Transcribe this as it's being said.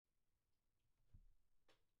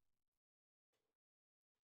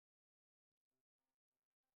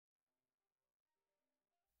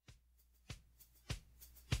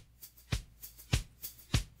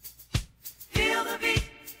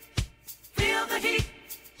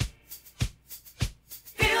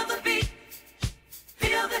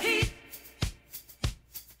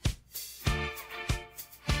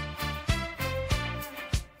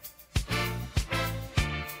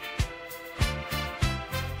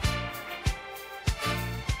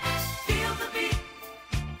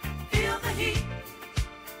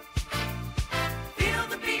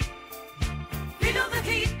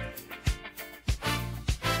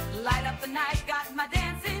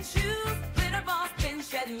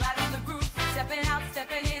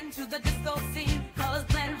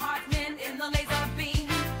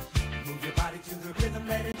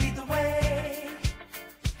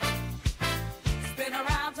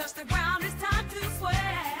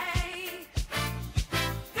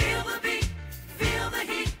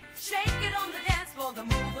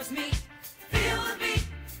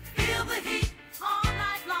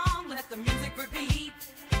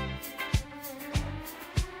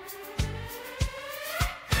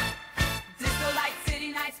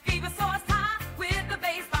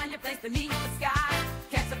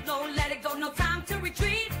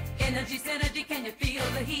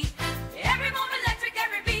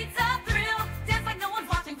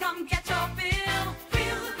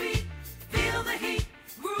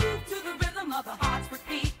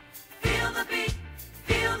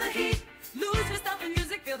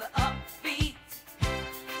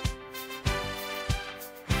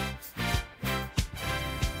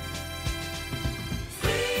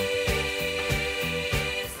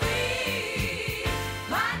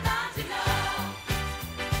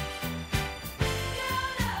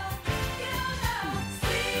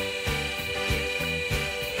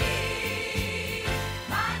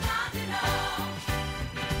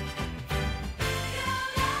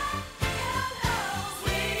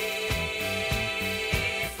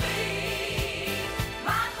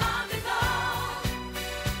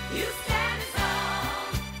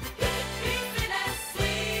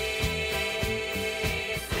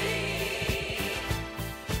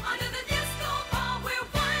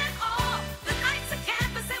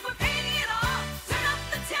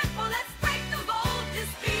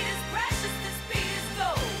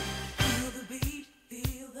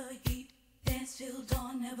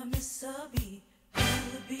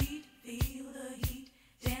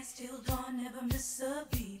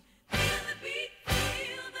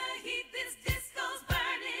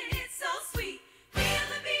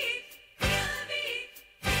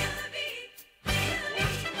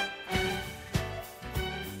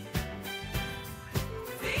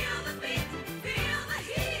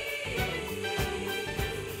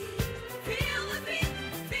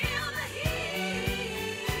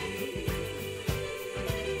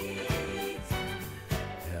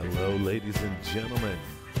ladies and gentlemen.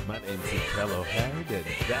 My name's Ekello Harrid, and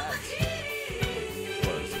that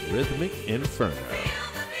was Rhythmic Inferno.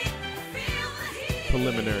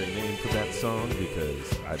 Preliminary name for that song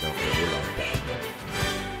because I don't really like that name.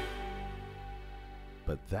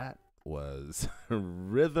 But that was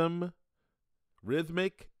Rhythmic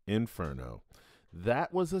Inferno.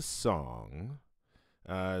 That was a song.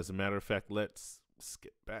 As a matter of fact, let's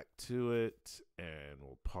skip back to it and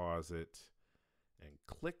we'll pause it and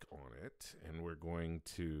click on it. And we're going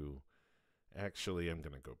to, actually, I'm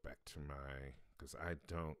going to go back to because I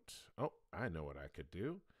know what I could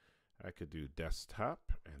do. I could do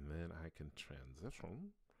desktop and then I can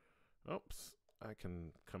transition. Oops, I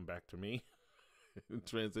can come back to me and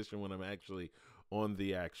transition when I'm actually on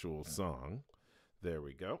the actual song. There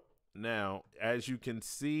we go. Now, as you can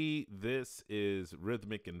see, this is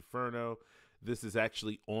Rhythmic Inferno. This is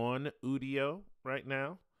actually on Udio right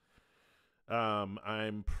now.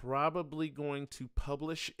 I'm probably going to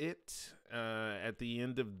publish it at the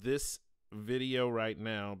end of this video right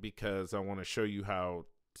now because I want to show you how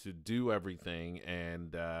to do everything,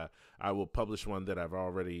 and I will publish one that I've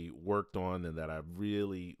already worked on and that I've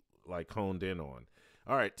really honed in on.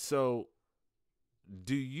 All right, so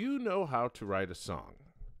do you know how to write a song?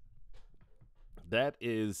 That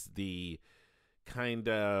is the kind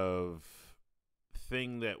of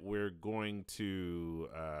thing that we're going to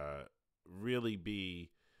really be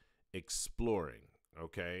exploring,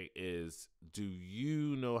 okay, is do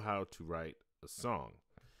you know how to write a song?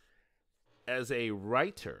 As a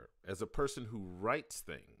writer, as a person who writes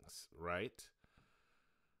things, right,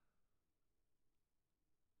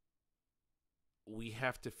 we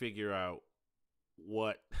have to figure out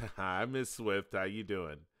what, hi, Miss Swift, how you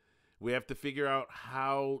doing? We have to figure out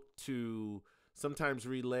how to sometimes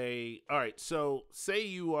relay. All right, so say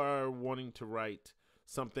you are wanting to write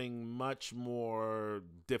something much more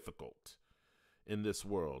difficult in this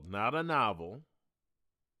world. Not a novel,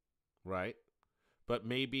 right? But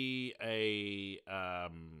maybe a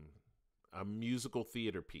musical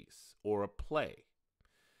theater piece or a play.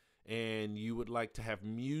 And you would like to have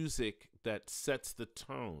music that sets the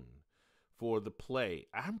tone for the play.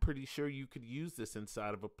 I'm pretty sure you could use this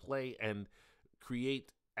inside of a play and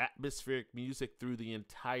create atmospheric music through the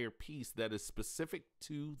entire piece that is specific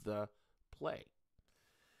to the play.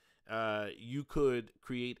 You could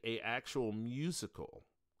create an actual musical.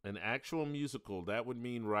 That would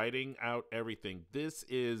mean writing out everything. This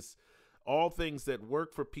is all things that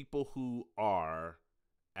work for people who are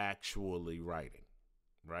actually writing,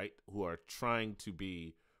 right? Who are trying to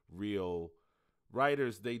be real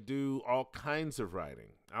writers. They do all kinds of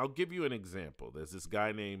writing. I'll give you an example. There's this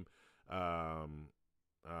guy named Brian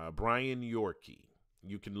Yorkey.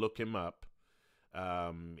 You can look him up.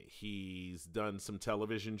 He's done some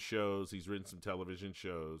television shows. He's written some television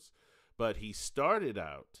shows. But he started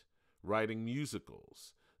out writing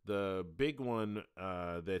musicals. The big one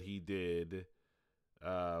that he did,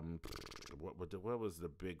 what was the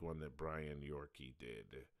big one that Brian Yorkey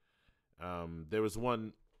did? There was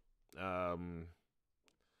one...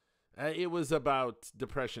 it was about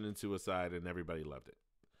depression and suicide, and everybody loved it.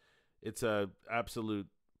 It's a absolute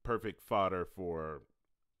perfect fodder for,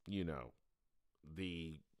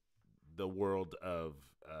 the world of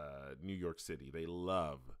New York City. They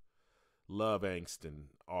love angst and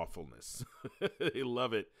awfulness. They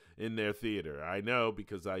love it in their theater. I know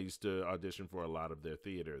because I used to audition for a lot of their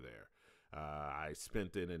theater there. I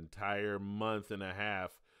spent an entire month and a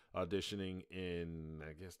half auditioning in,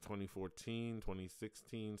 I guess, 2014,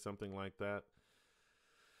 2016, something like that.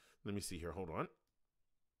 Let me see here. Hold on.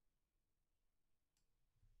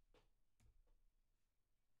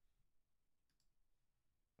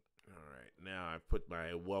 All right. Now I've put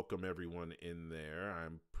my welcome everyone in there.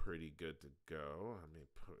 I'm pretty good to go.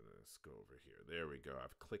 Let's go over here. There we go.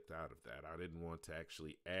 I've clicked out of that. I didn't want to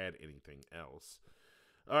actually add anything else.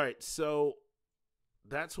 All right. So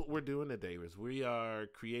that's what we're doing today is we are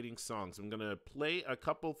creating songs. I'm going to play a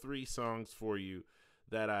couple, 3 songs for you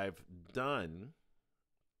that I've done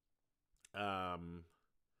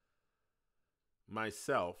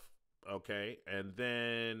myself, okay? And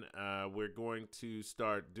then we're going to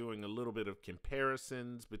start doing a little bit of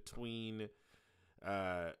comparisons between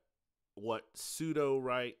what Suno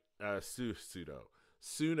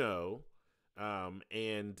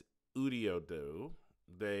and Udio do.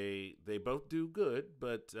 They both do good,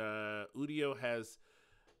 but Udio has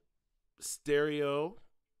stereo,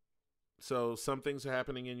 so some things are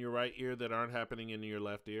happening in your right ear that aren't happening in your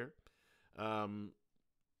left ear. Suno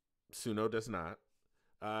does not.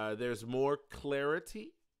 There's more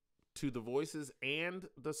clarity to the voices and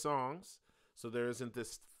the songs, so there isn't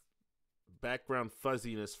this background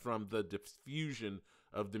fuzziness from the diffusion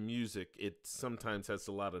of the music. It sometimes has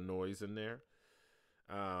a lot of noise in there.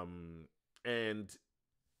 And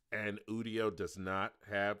Udio does not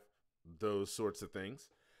have those sorts of things.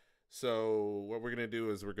 So what we're going to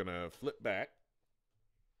do is we're going to flip back.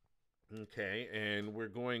 Okay, and we're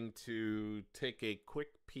going to take a quick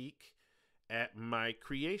peek at my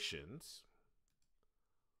creations.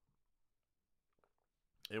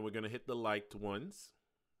 And we're going to hit the liked ones.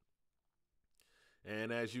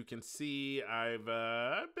 And as you can see, I've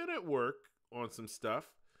been at work on some stuff.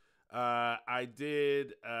 I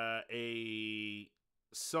did a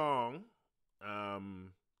song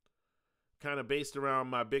kind of based around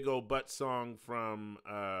my big old butt song from,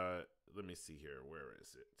 let me see here, where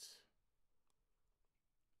is it?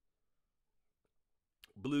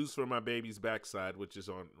 Blues for My Baby's Backside, which is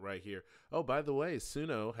on right here. Oh, by the way,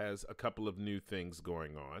 Suno has a couple of new things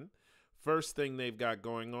going on. First thing they've got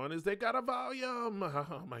going on is they've got a volume.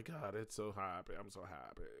 Oh my God, it's so happy. I'm so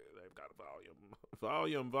happy. They've got a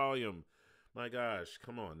volume. Volume. My gosh,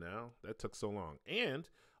 come on now. That took so long. And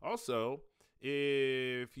also,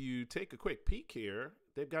 if you take a quick peek here,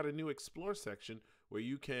 they've got a new explore section where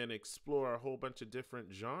you can explore a whole bunch of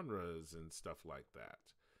different genres and stuff like that.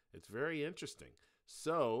 It's very interesting.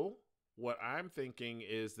 So what I'm thinking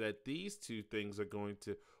is that these two things are going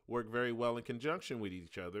to work very well in conjunction with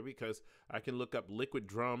each other, because I can look up liquid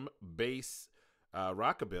drum, bass,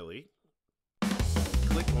 rockabilly,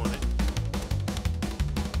 click on it,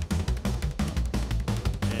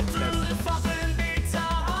 and test it.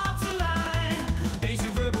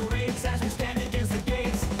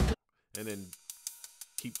 And then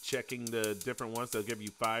keep checking the different ones. They'll give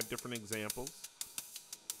you 5 different examples.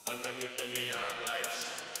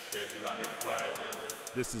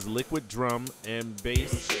 This is liquid drum and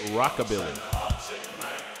bass rockabilly.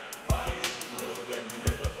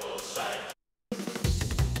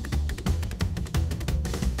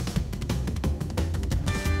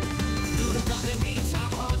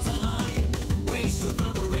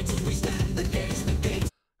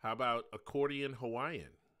 How about accordion Hawaiian?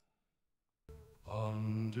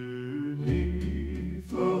 Underneath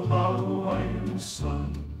the Hawaiian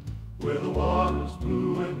sun, where the water's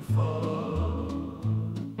blue and fun,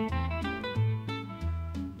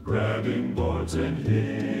 grabbing boards and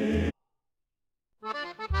hits.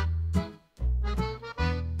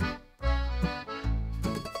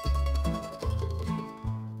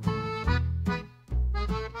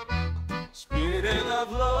 Spirit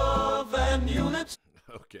of love and unity.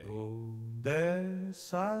 Okay. Oh, there's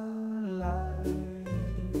sunlight,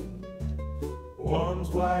 warms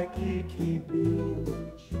Waikiki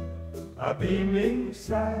Beach, a beaming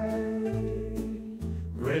sight,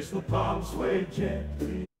 graceful palms sway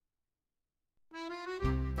gently.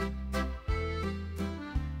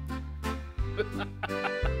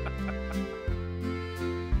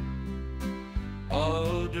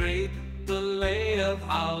 Oh, drape the lay of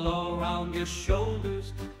hollow around your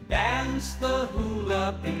shoulders, dance the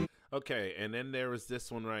hula beat. Okay, and then there was this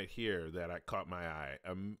one right here that I caught my eye,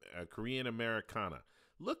 a Korean Americana.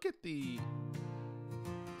 Look at this.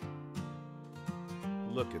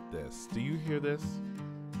 Do you hear this?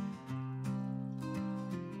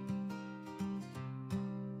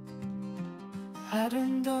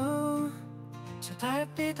 아름다운 저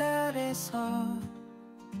달빛 아래서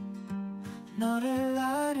너를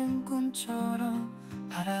아름 꿈처럼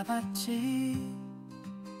바라봤지.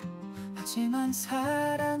 하지만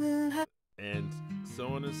사랑은 And so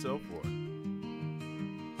on and so forth.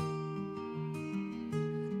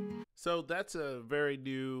 So that's a very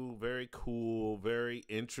new, very cool, very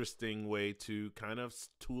interesting way to kind of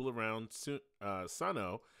tool around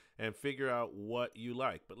Suno and figure out what you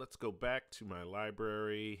like. But let's go back to my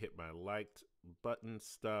library, hit my liked button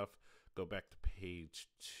stuff, go back to page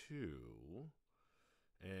 2.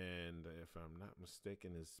 And if I'm not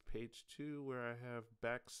mistaken, is page 2 where I have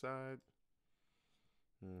backside?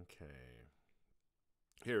 Okay.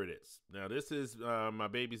 Here it is. Now this is my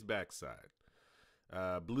baby's backside.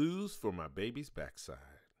 Blues for My Baby's Backside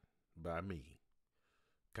by me.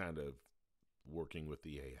 Kind of working with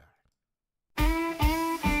the AI.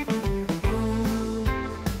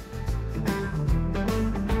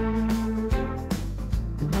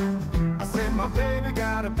 I said my baby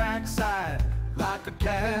got a backside like a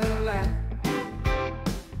Cadillac.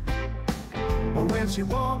 But when she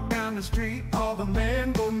walk down the street, all the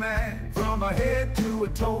men go mad. From her head to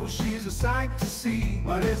her toes, she's a sight to see.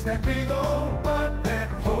 But it's that big old butt that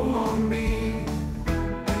hold on me.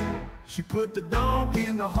 She put the donkey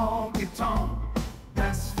in the honky tonk,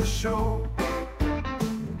 that's for sure.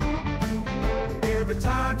 Every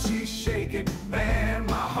time she's shaking, man,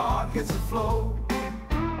 my heart gets a flow.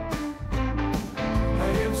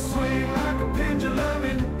 Her hips swing like a pendulum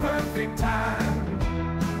in perfect time.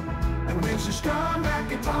 And when she strums that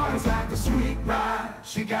guitar, it's like a sweet ride.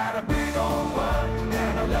 She got a big old butt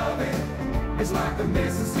and I love it. It's like the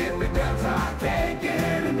Mississippi Delta, I can't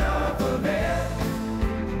get enough of it.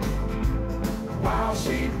 While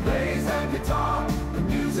she plays that guitar, the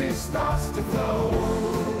music starts to flow.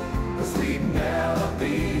 The sweet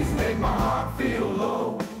melodies make my heart feel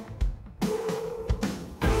low.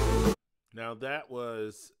 Now that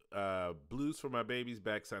was Blues for My Baby's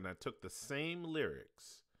Backside, and I took the same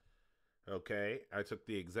lyrics. Okay, I took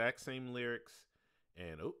the exact same lyrics,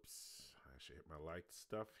 and oops, I should hit my light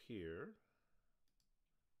stuff here.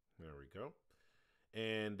 There we go.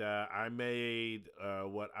 And I made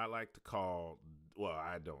what I like to call, well,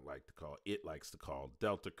 I don't like to call, it likes to call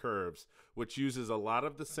Delta Curves, which uses a lot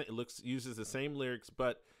of the same, uses the same lyrics,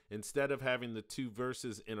 but instead of having the two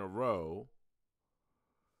verses in a row,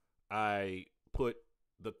 I put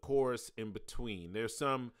the chorus in between. There's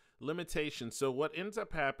some limitations. So what ends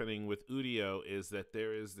up happening with Udio is that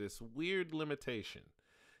there is this weird limitation.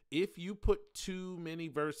 If you put too many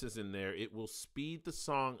verses in there, it will speed the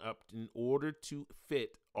song up in order to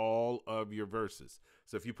fit all of your verses.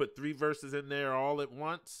 So if you put 3 verses in there all at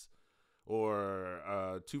once,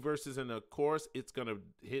 or 2 verses in a chorus, it's going to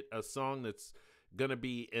hit a song that's going to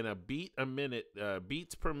be in a beat a minute,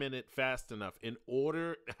 beats per minute fast enough in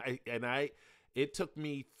order. It took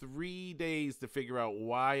me 3 days to figure out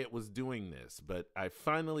why it was doing this, but I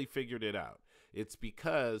finally figured it out. It's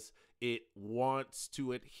because it wants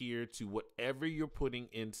to adhere to whatever you're putting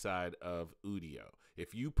inside of Udio.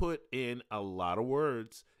 If you put in a lot of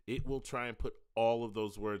words, it will try and put all of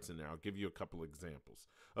those words in there. I'll give you a couple examples.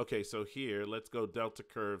 Okay, so here, let's go Delta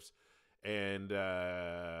Curves. And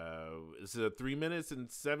this is a 3 minutes and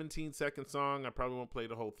 17 second song. I probably won't play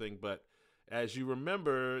the whole thing, but as you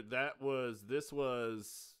remember, this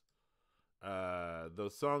was the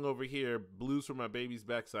song over here, Blues for My Baby's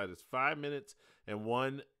Backside, is 5 minutes and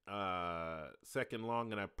 1 second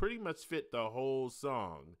long, and I pretty much fit the whole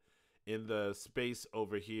song in the space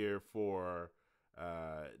over here for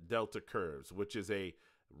Delta Curves, which is a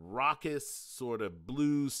raucous sort of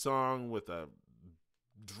blues song with a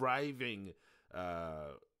driving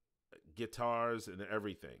guitars and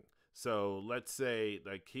everything. So let's say,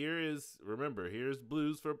 like, here's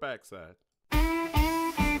Blues for Backside.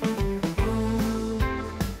 I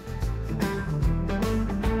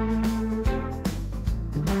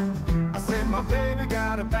said my baby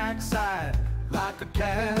got a backside like a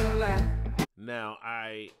Cadillac. Now,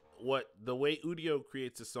 the way Udio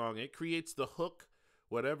creates a song, it creates the hook.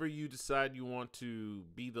 Whatever you decide you want to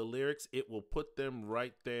be the lyrics, it will put them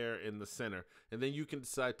right there in the center. And then you can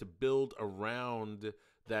decide to build around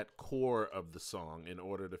that core of the song in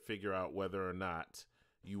order to figure out whether or not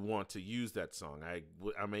you want to use that song.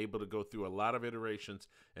 I'm able to go through a lot of iterations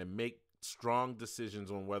and make strong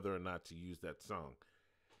decisions on whether or not to use that song.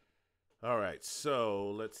 All right,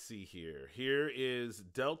 so let's see here. Here is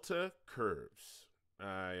Delta Curves.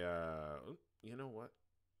 You know what?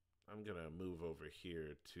 I'm going to move over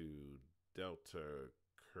here to Delta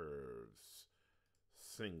Curves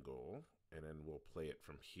single, and then we'll play it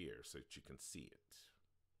from here so that you can see it.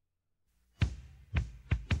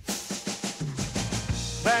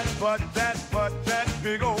 That butt, that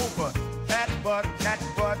big old butt. That butt, that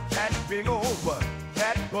big old butt.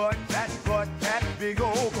 That butt, that big old butt. That butt, that big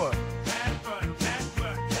old butt.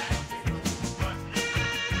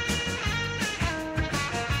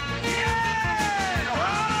 Yeah!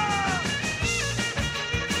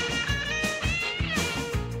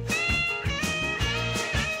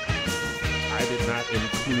 I did not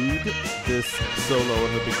include this solo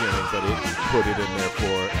in the beginning, but it put it in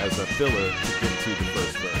there as a filler to get to the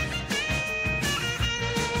first verse.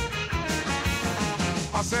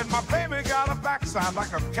 I said my baby got a backside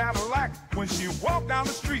like a Cadillac. When she walk down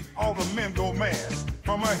the street, all the men go mad.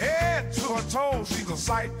 From her head to her toes, she's a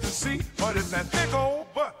sight to see. But it's that big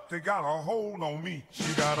old butt that got a hold on me.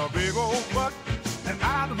 She got a big old butt, and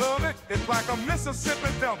I love it. It's like a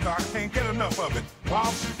Mississippi Delta, I can't get enough of it.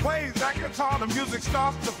 While she plays that guitar, the music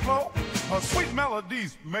starts to flow. Her sweet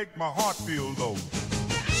melodies make my heart feel low.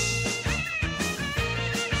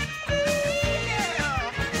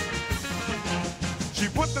 She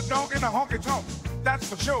put the dog in a honky-tonk, that's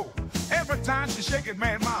for sure. Every time she shake it,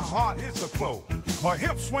 man, my heart hits a flow. Her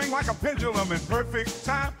hips swing like a pendulum in perfect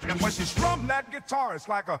time. And when she strum that guitar, it's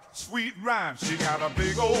like a sweet rhyme. She got a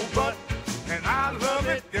big old butt, and I love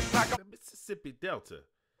it. It's like a The Mississippi Delta.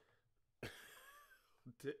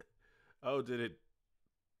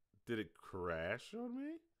 Did it crash on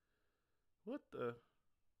me? What the?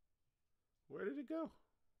 Where did it go?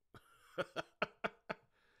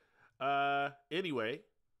 Anyway.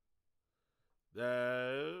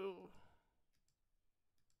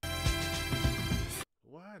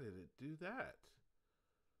 Why did it do that?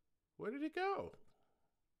 Where did it go?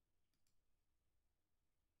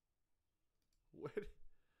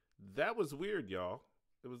 That was weird, y'all.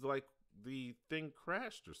 It was like the thing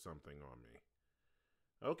crashed or something on me.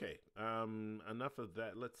 Okay, enough of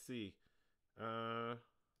that. Let's see.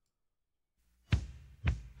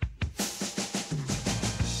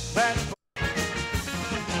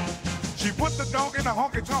 She put the dog in a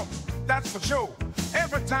honky tonk, that's for sure.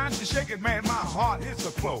 Every time she shake it, man, my heart hits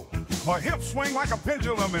the floor. Her hips swing like a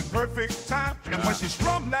pendulum in perfect time. And when she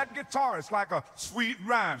strum that guitar, it's like a sweet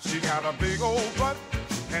rhyme. She got a big old butt,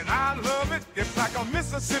 and I love it. It's like a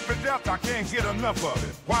Mississippi Delta, I can't get enough of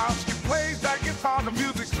it. While she plays that guitar, the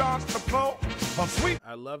music starts to flow. Her sweet.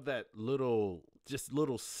 I love that little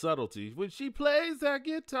subtlety. When she plays that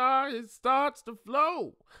guitar, it starts to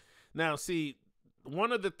flow. Now, see,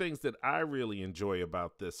 one of the things that I really enjoy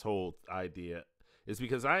about this whole idea is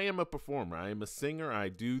because I am a performer. I am a singer. I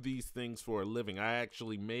do these things for a living. I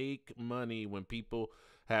actually make money when people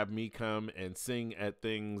have me come and sing at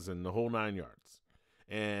things and the whole 9 yards.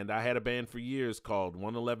 And I had a band for years called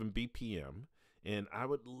 111 BPM. And I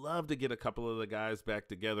would love to get a couple of the guys back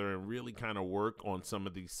together and really kind of work on some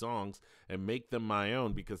of these songs and make them my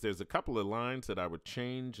own, because there's a couple of lines that I would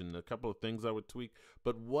change and a couple of things I would tweak.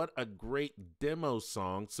 But what a great demo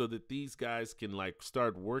song so that these guys can like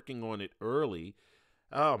start working on it early.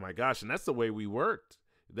 Oh my gosh. And that's the way we worked.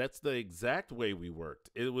 That's the exact way we worked.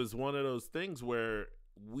 It was one of those things where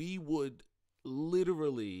we would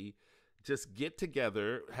literally just get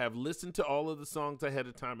together, have listened to all of the songs ahead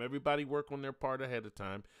of time. Everybody work on their part ahead of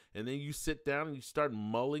time. And then you sit down and you start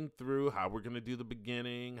mulling through how we're going to do the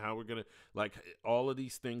beginning, how we're going to, like, all of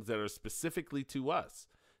these things that are specifically to us.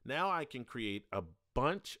 Now I can create a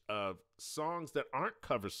bunch of songs that aren't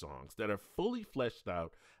cover songs, that are fully fleshed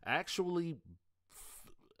out, actually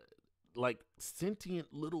like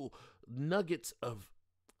sentient little nuggets of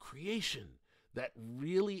creation that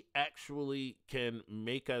really actually can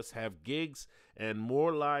make us have gigs, and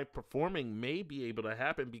more live performing may be able to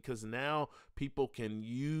happen because now people can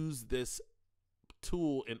use this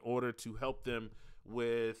tool in order to help them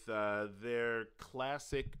with their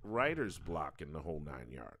classic writer's block in the whole 9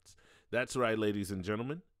 yards. That's right, ladies and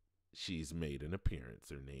gentlemen. She's made an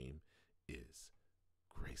appearance. Her name is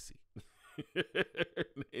Gracie. Her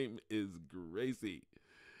name is Gracie.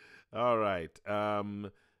 All right.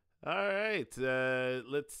 All right,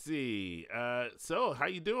 let's see. So how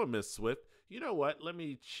you doing, Miss Swift? You know what? Let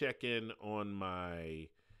me check in on my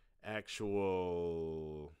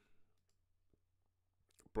actual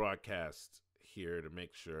broadcast here to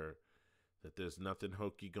make sure that there's nothing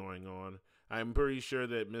hokey going on. I'm pretty sure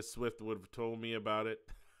that Miss Swift would have told me about it.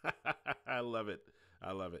 I love it.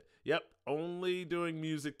 I love it. Yep, only doing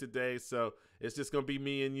music today, so it's just going to be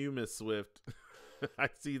me and you, Miss Swift. I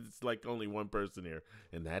see it's like only one person here,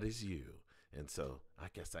 and that is you. And so I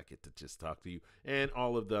guess I get to just talk to you and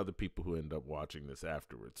all of the other people who end up watching this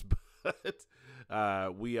afterwards. But that's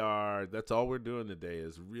all we're doing today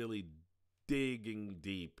is really digging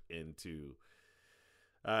deep into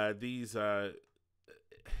these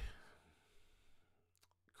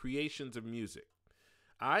creations of music.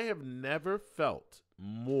 I have never felt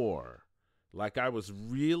more like I was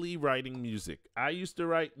really writing music. I used to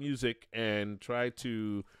write music and try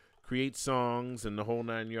to create songs and the whole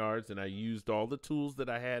 9 yards, and I used all the tools that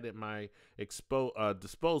I had at my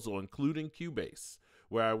disposal, including Cubase,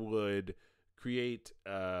 where I would create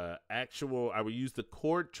I would use the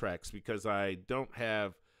chord tracks because I don't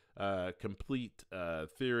have complete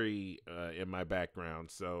theory in my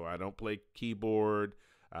background, so I don't play keyboard.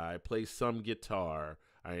 I play some guitar.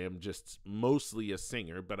 I am just mostly a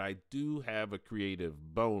singer, but I do have a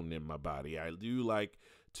creative bone in my body. I do like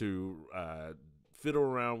to fiddle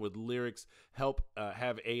around with lyrics,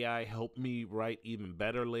 have AI help me write even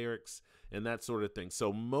better lyrics and that sort of thing.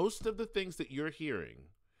 So most of the things that you're hearing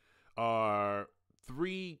are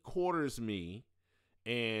 3/4 me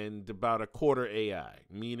and about 1/4 AI,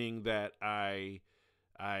 meaning that I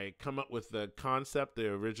come up with the concept, the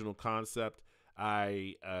original concept.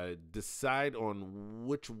 I decide on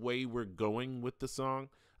which way we're going with the song.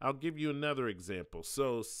 I'll give you another example.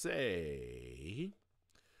 So say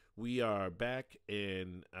we are back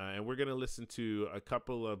in, and we're going to listen to a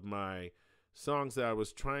couple of my songs that I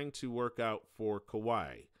was trying to work out for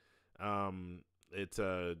Kauai. It's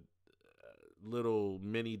a little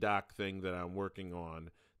mini doc thing that I'm working on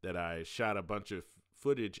that I shot a bunch of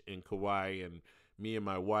footage in Kauai and me and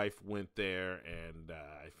my wife went there, and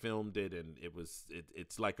I filmed it, and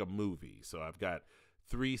it's like a movie. So I've got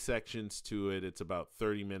 3 sections to it. It's about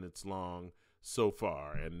 30 minutes long so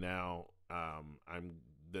far, and now I'm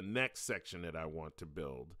the next section that I want to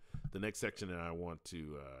build. The next section that I want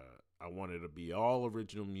it to be all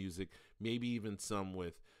original music, maybe even some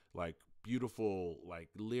with like beautiful like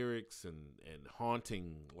lyrics and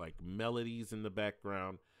haunting like melodies in the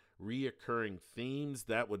background, reoccurring themes.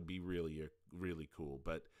 That would be really cool,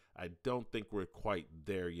 but I don't think we're quite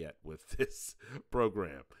there yet with this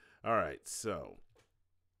program. All right, so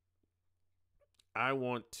I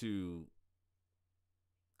want to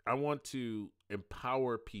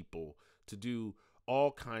empower people to do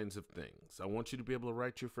all kinds of things. I want you to be able to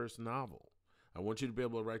write your first novel. I want you to be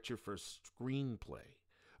able to write your first screenplay.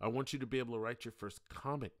 I want you to be able to write your first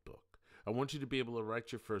comic book. I want you to be able to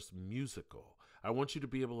write your first musical. I want you to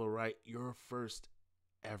be able to write your first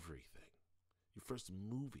everything. Your first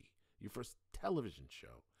movie, your first television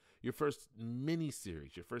show, your first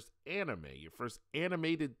miniseries, your first anime, your first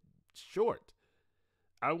animated short.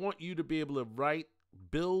 I want you to be able to write,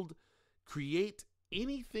 build, create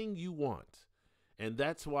anything you want. And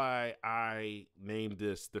that's why I named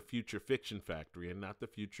this the Future Fiction Factory and not the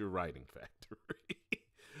Future Writing Factory.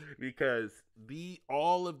 Because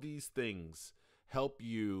all of these things help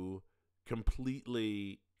you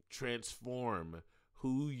completely transform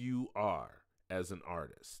who you are as an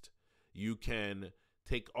artist. You can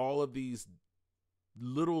take all of these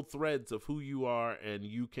little threads of who you are, and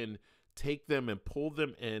you can take them and pull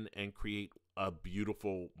them in and create a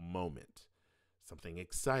beautiful moment. Something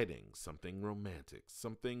exciting, something romantic,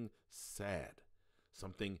 something sad,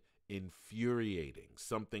 something infuriating,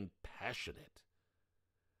 something passionate.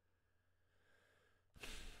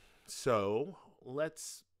 So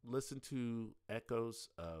let's listen to Echoes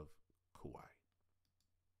of Kauai.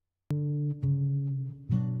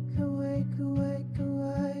 Kauai, Kauai,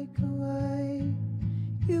 Kauai, Kauai,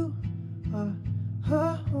 you are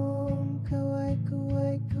her home. Kauai,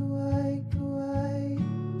 Kauai, Kauai, Kauai.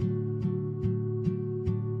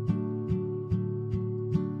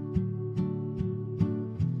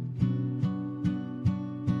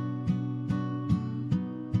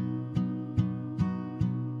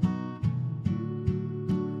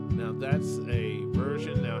 Now that's a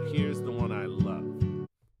version. Now here's the one I love.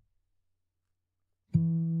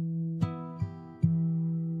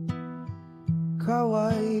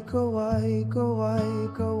 Kauai, Kauai, Kauai,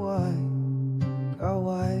 Kauai,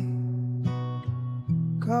 Kauai,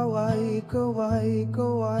 Kauai, Kauai,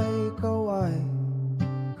 Kauai, Kauai,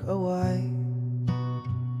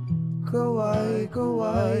 Kauai, Kauai,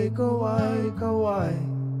 Kauai, Kauai, Kauai,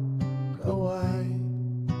 Kauai,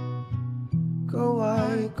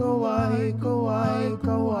 Kauai, Kauai, Kauai,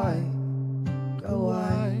 Kauai,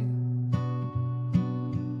 Kauai.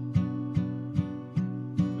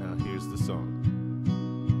 Now here's the song.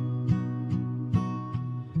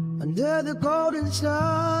 Under the golden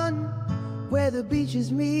sun, where the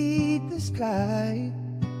beaches meet the sky,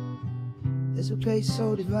 there's a place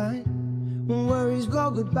so divine when worries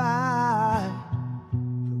go goodbye.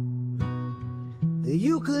 The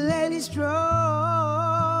ukulele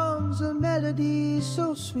strums a melody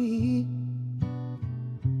so sweet.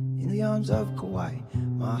 In the arms of Kauai,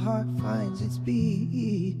 my heart finds its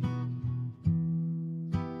beat.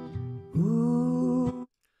 Ooh.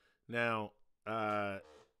 Now,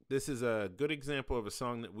 this is a good example of a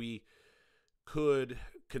song that we could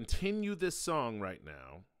continue this song right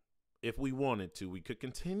now. If we wanted to, we could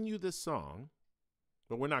continue this song,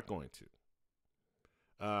 but we're not going to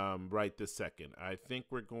right this second. I think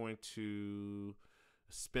we're going to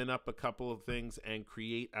spin up a couple of things and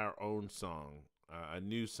create our own song, a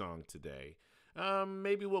new song today.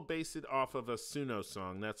 Maybe we'll base it off of a Suno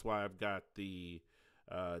song. That's why I've got the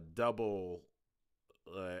double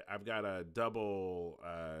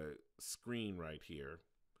screen right here,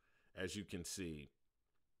 as you can see.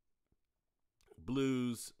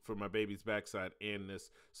 Blues for My Baby's Backside and this,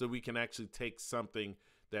 so we can actually take something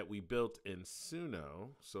that we built in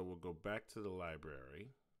Suno. So we'll go back to the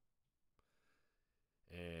library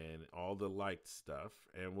and all the liked stuff,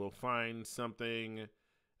 and we'll find something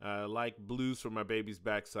like Blues for My Baby's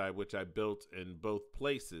Backside, which I built in both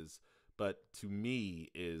places, but to me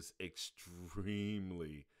is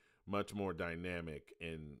extremely much more dynamic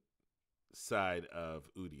inside of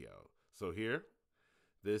Udio. So here,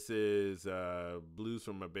 this is Blues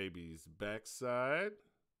from My Baby's Backside.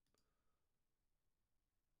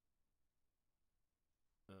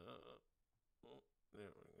 There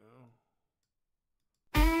we go.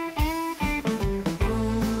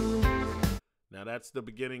 Now that's the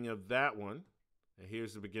beginning of that one. And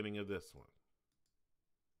here's the beginning of this one.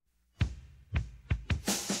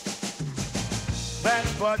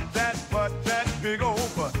 that big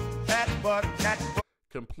old butt, that butt.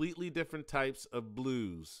 Completely different types of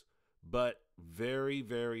blues, but very,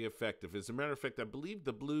 very effective. As a matter of fact, I believe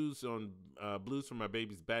the blues on Blues from My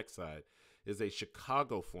Baby's Backside is a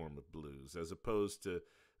Chicago form of blues, as opposed to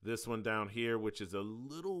this one down here, which is a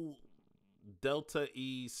little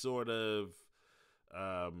Delta-y sort of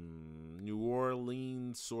New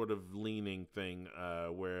Orleans sort of leaning thing,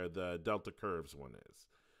 where the Delta Curves one is.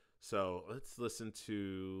 So let's listen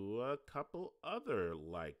to a couple other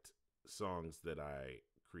liked songs that I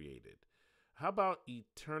created. How about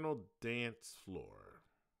Eternal Dance Floor?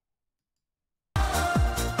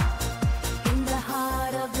 In the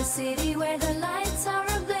heart of the city where the lights are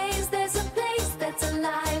ablaze, there's a place that's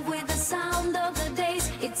alive with the sound of the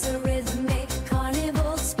days. It's a rhythmic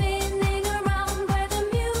carnival spinning around where the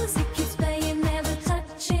music keeps playing, never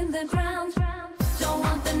touching the ground. Don't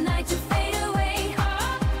want the night to fade away.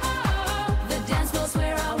 The dance floor's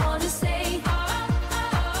where I want to stay.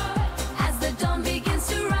 As the dawn begins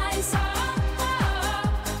to rise,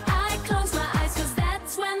 I close my eyes 'cause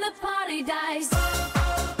that's when the party dies.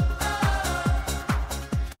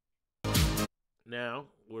 Now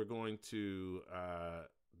we're going to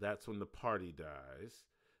That's When the Party Dies.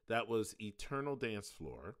 That was Eternal Dance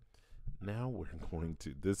Floor. Now we're going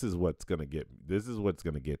to this is what's gonna get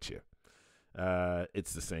you.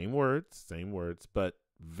 It's the same words, but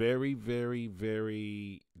very, very,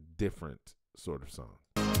 very different sort of song.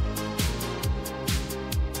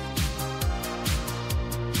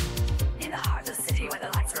 In the heart of the city where the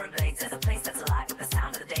lights are ablaze, there's a place that's alive with the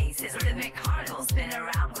sound of the days. There's a rhythmic carnival spin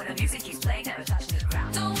around where the music keeps playing, never touching the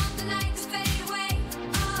ground. Don't want the night to fade away.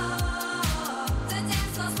 Oh, the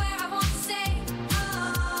dance floor's where I want to stay.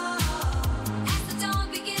 Oh, as the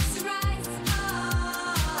dawn begins to rise,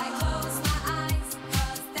 I close my eyes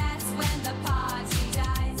 'cause that's when the party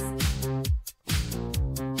dies.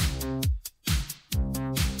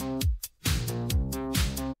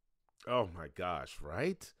 Oh my gosh,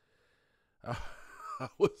 right? I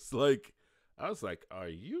was like, are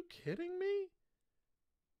you kidding me?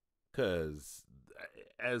 Because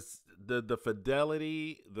as the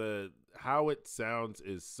fidelity, how it sounds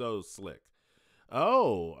is so slick.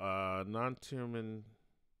 Oh, non-human.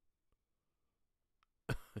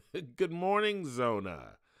 Good morning,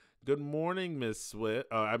 Zona. Good morning, Miss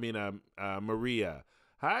Swift. Maria.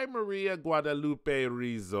 Hi, Maria Guadalupe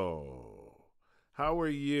Rizzo. How are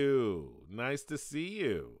you? Nice to see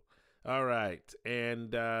you. All right,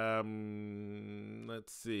 and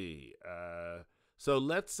let's see. So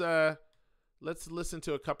let's listen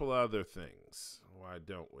to a couple other things. Why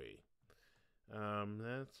don't we?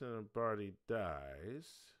 That's when a party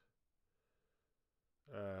dies.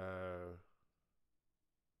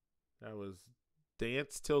 That was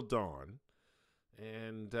Dance Till Dawn,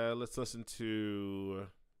 and let's listen to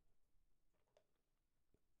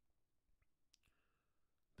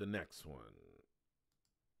the next one.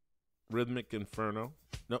 Rhythmic Inferno.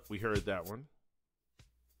 Nope, we heard that one.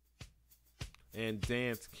 And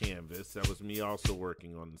Dance Canvas. That was me also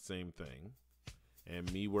working on the same thing.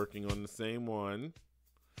 And me working on the same one.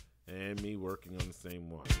 And me working on the same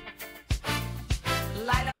one.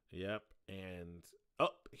 Yep. And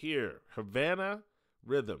here. Havana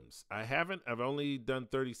Rhythms. I've only done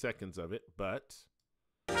 30 seconds of it, but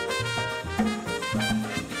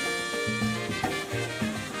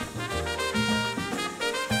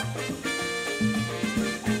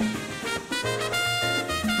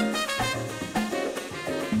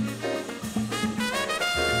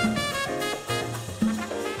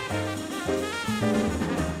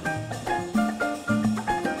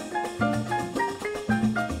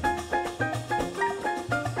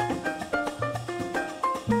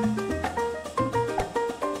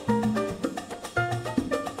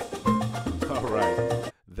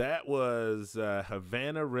that was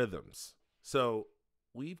Havana Rhythms. So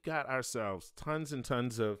we've got ourselves tons and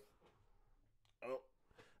tons of... Oh,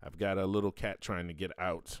 I've got a little cat trying to get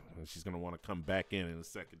out. And she's going to want to come back in a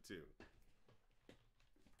second, too.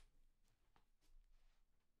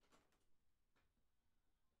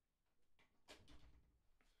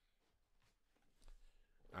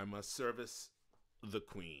 I must service the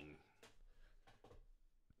queen.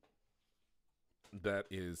 That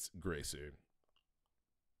is Gracie.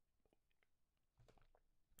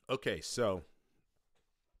 Okay, so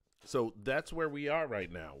that's where we are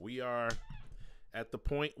right now. We are at the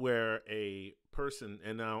point where a person,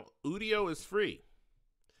 and now Udio is free.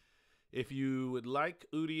 If you would like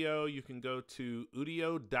Udio, you can go to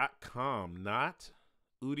udio.com, not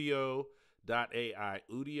udio.ai,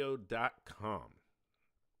 udio.com.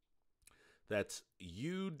 That's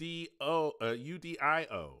udio.com.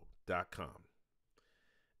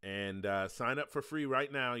 And sign up for free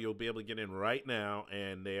right now. You'll be able to get in right now.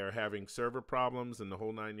 And they are having server problems and the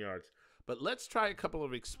whole 9 yards. But let's try a couple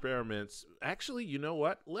of experiments. Actually, you know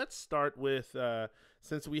what? Let's start with,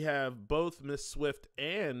 since we have both Miss Swift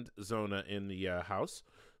and Zona in the house,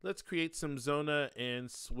 let's create some Zona and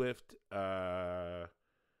Swift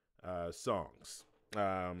songs.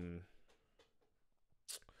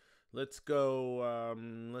 Let's go,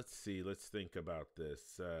 let's see, let's think about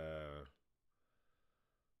this.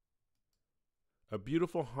 A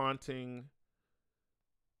beautiful, haunting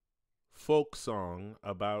folk song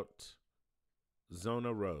about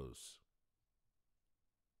Zona Rose.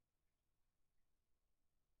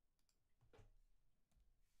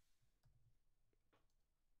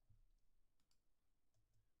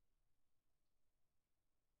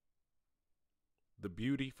 The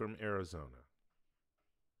Beauty from Arizona.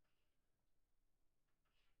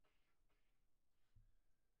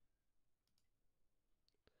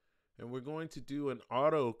 And we're going to do an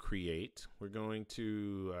auto create. We're going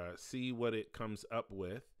to see what it comes up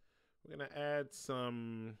with. We're going to add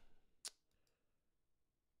some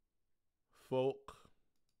folk.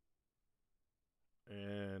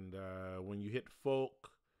 And when you hit folk,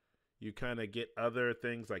 you kind of get other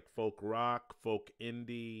things like folk rock, folk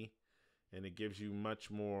indie, and it gives you much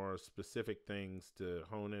more specific things to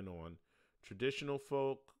hone in on. Traditional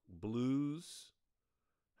folk, blues.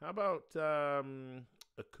 How about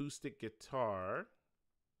acoustic guitar?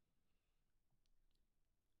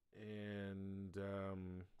 And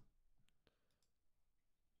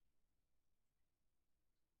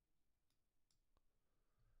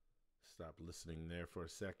stop listening there for a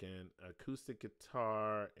second. Acoustic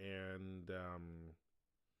guitar and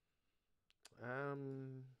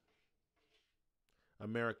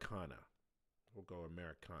Americana. We'll go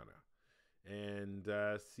Americana and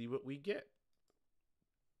see what we get.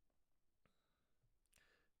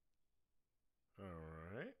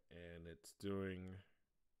 All right, and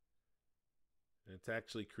it's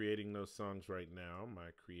actually creating those songs right now. My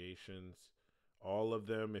creations, all of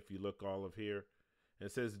them. If you look all of here,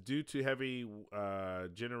 it says due to heavy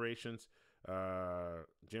generations are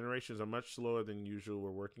much slower than usual. We're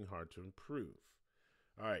working hard to improve.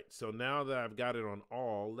 All right, so now that I've got it on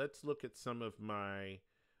all, let's look at some of my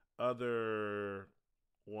other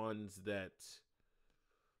ones that,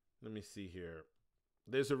 let me see here.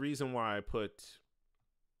 There's a reason why I put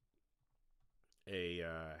a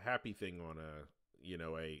happy thing on a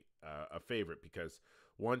favorite, because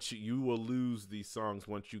once you will lose these songs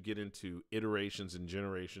once you get into iterations and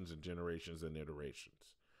generations and generations and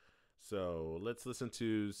iterations. So let's listen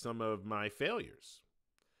to some of my failures.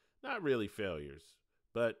 Not really failures,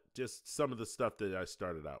 but just some of the stuff that I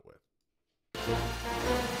started out with.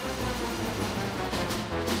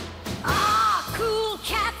 Ah, cool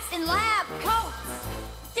cats in lab coats.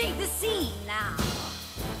 Dig the scene now.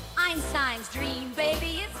 Einstein's dream,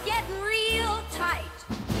 baby, it's getting real tight.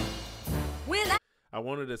 I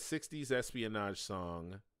wanted a 60s espionage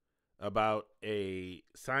song about a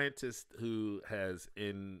scientist who has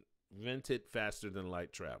invented faster than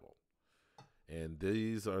light travel. And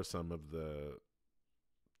these are some of the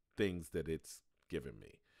things that it's given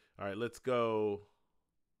me. All right, let's go.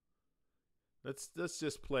 Let's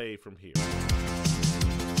just play from here. Zoom,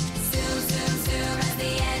 zoom, zoom as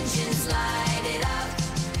the engines light it up,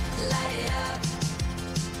 light it up.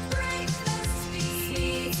 Break the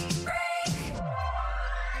speed, break.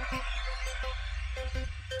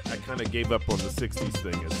 I kind of gave up on the 60s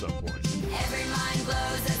thing at some point. Every mind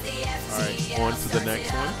blows as the FTL. All right, on to the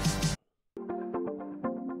next one.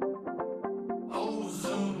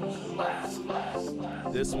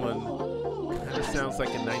 This one kind of sounds like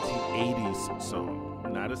a 1980s song,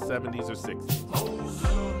 not a 70s or 60s.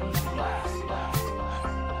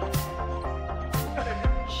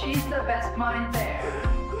 She's the best mind there.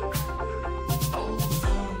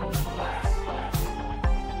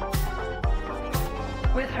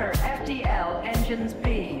 With her FTL engines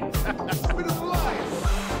beam.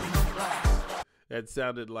 That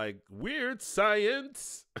sounded like weird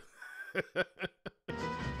science.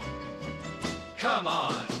 Come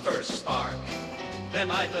on, first spark, then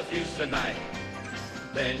light the fuse tonight.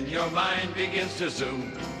 Then your mind begins to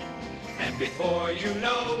zoom, and before you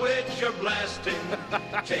know it, you're blasting.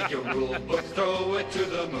 Take your rule book, throw it to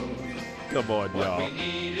the moon. Come on, What y'all. we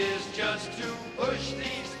need is just to push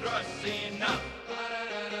these thrusts enough.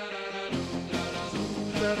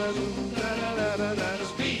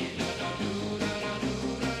 Speed.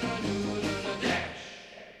 Dash.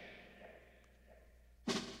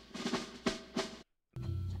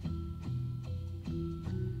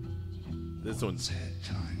 This one's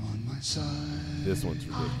Time on my side.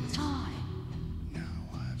 ridiculous. Now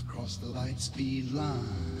I've cross the light speed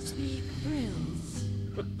line. Sweet thrills.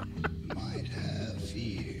 Might have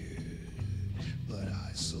feared, but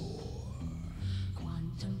I soar.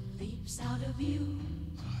 Quantum leaps out of you.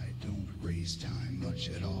 I don't waste time much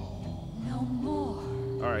at all. No more.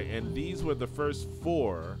 All right, and these were the first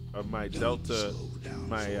 4 of my Delta,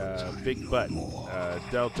 my big butt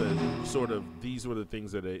Delta. Sort of, these were the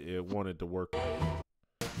things that it wanted to work on.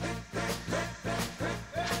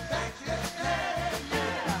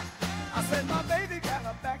 I said my baby got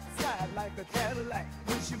a backside like a Cadillac.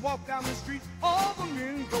 When she walk down the street, all the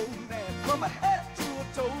men go mad. From her head to her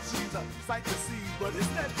toes, she's a sight to see. But it's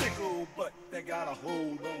that big old butt that got a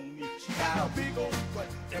hold on me. She got a big old butt,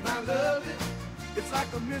 and I love it. It's like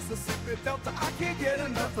a Mississippi Delta, I can't get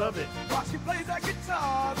enough of it. While she plays that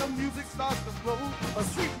guitar, the music starts to flow. Her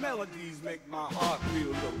sweet melodies make my heart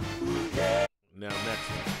feel low. Yeah. Now, next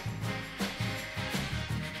one.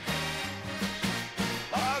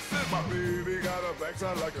 I said my baby got a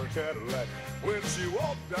backside like a Cadillac. When she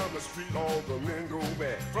walk down the street, all the men go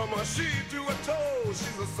mad. From her sheet to her toes,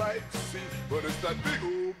 she's a sight to see. But it's that big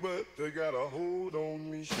old butt that got a hold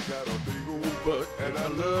on me. She got a big old butt, and I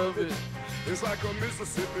love it. It's like a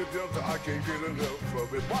Mississippi Delta, I can't get enough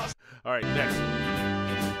of it. Watch. All right, next one.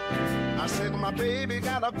 I said my baby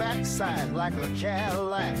got a backside like a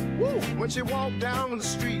Cadillac. Woo! When she walk down the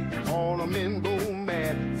street, all the men go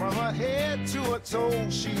mad. From her head to her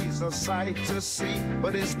toes, she's a sight to see.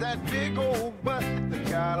 But it's that big old butt that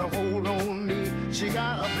got a hold on me. She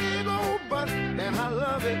got a big old butt, and I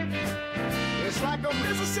love it. It's like a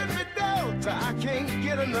Mississippi Delta, I can't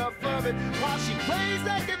get enough of it. While she plays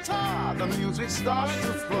that guitar, the music starts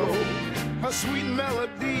to flow. Her sweet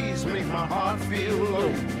melodies make my heart feel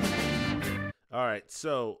low. All right,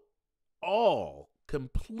 so all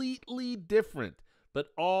completely different, but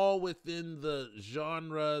all within the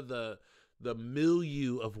genre, the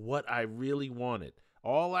milieu of what I really wanted.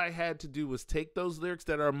 All I had to do was take those lyrics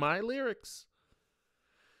that are my lyrics,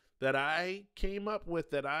 that I came up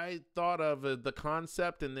with, that I thought of the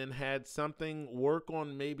concept, and then had something work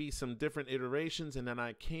on maybe some different iterations, and then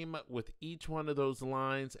I came up with each one of those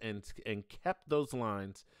lines and kept those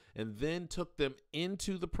lines, and then took them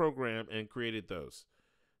into the program and created those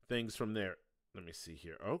things from there. Let me see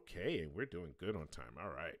here. Okay, we're doing good on time. All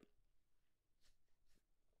right.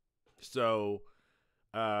 So,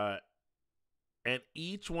 and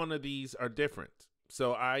each one of these are different.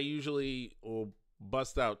 So I usually will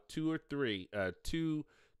bust out 2 or 3, 2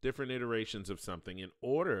 different iterations of something in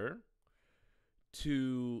order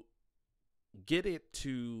to get it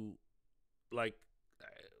to like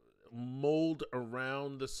mold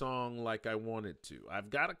around the song like I wanted to.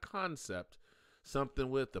 I've got a concept,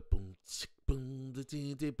 something with the boom, boom, the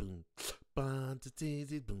dee dee boom, bum, the dee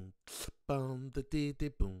dee boom, bum, the dee dee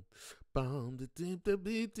boom, bum, the dee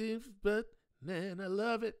dee dee, but man, I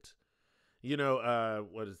love it. You know,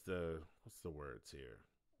 what's the words here?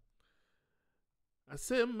 I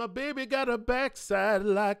said my baby got a backside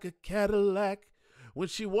like a Cadillac. When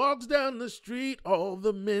she walks down the street, all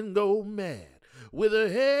the men go mad. With her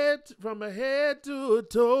head, from her head to her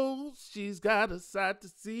toes, she's got a sight to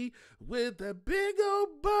see. With that big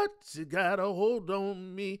old butt, she got a hold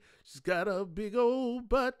on me. She's got a big old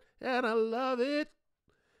butt, and I love it.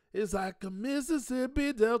 It's like a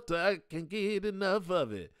Mississippi Delta, I can't get enough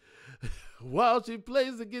of it. While she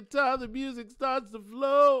plays the guitar, the music starts to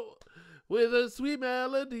flow with her sweet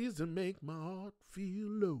melodies and make my heart feel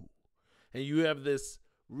low. And you have this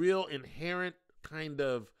real inherent kind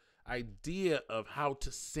of idea of how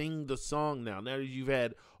to sing the song now. Now that you've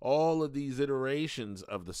had all of these iterations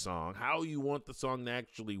of the song, how you want the song to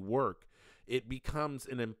actually work, it becomes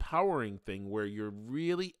an empowering thing where you're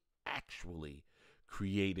really actually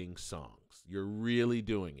creating songs. You're really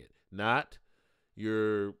doing it. Not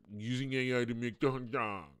you're using AI to make the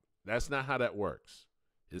song. That's not how that works.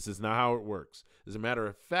 This is not how it works. As a matter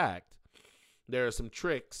of fact, there are some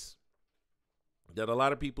tricks that a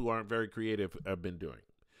lot of people who aren't very creative have been doing.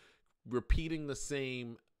 Repeating the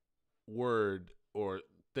same word or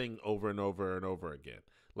thing over and over and over again.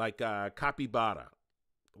 Like capybara.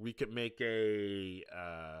 We could make a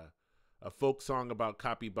folk song about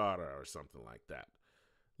capybara or something like that.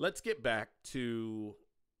 Let's get back to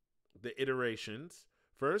the iterations.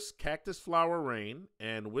 First, Cactus Flower Rain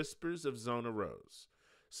and Whispers of Zona Rose.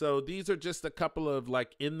 So these are just a couple of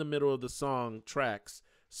like in the middle of the song tracks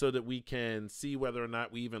so that we can see whether or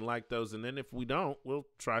not we even like those. And then if we don't, we'll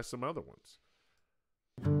try some other ones.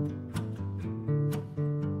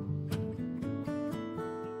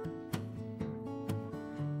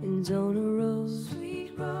 In Zona Rose,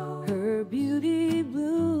 sweet rose, her beauty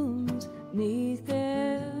blooms 'neath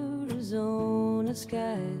Arizona's Arizona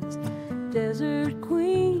skies. Desert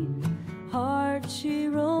queen, heart she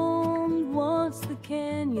roamed. Once the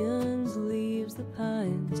canyons, leaves the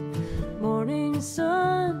pines. Morning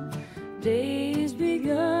sun, days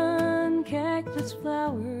begun. Cactus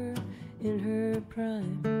flower in her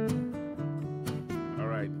prime. All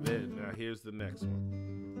right, then now here's the next one.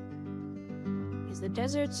 Is the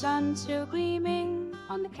desert sun still gleaming?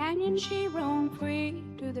 On the canyon she roamed free.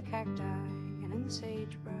 To the cacti and in the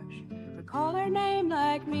sagebrush, recall her name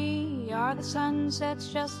like me. Are the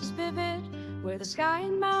sunsets just as vivid where the sky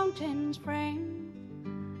and mountains frame?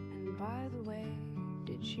 And by the way,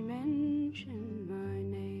 did she mention my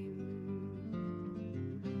name?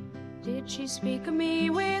 Did she speak of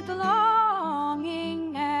me with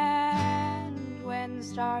longing? And when the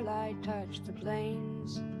starlight touched the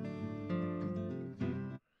plains?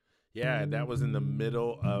 Yeah, that was in the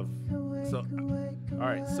middle of. So, all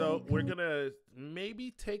right, so we're gonna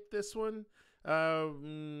maybe take this one.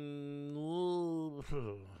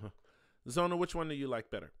 Zona, which one do you like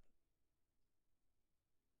better?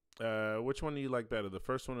 Which one do you like better, the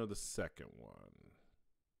first one or the second one?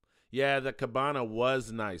 Yeah, the Cabana was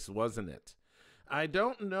nice, wasn't it? I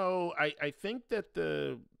don't know. I think that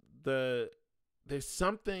there's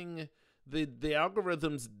something. The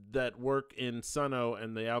algorithms that work in Suno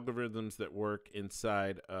and the algorithms that work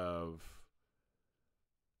inside of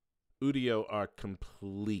Udio are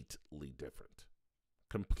completely different.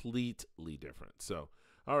 Completely different. So,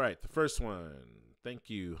 all right, the first one. Thank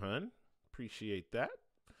you, hun. Appreciate that.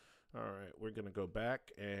 All right, we're going to go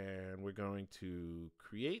back and we're going to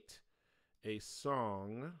create a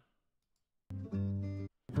song.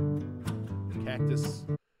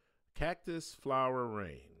 Cactus Flower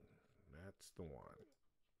Rain. That's the one.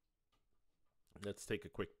 Let's take a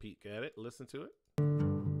quick peek at it. Listen to it.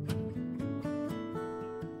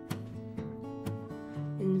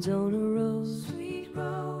 In Zona Rose, sweet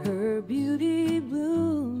rose, her beauty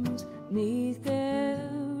blooms 'neath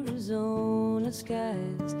Arizona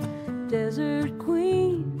skies. Desert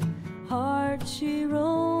queen, heart she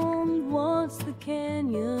roamed. Once the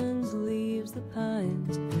canyons, leaves the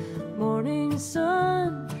pines. Morning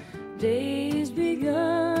sun, days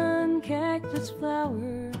begun. Cactus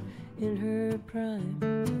flower in her prime.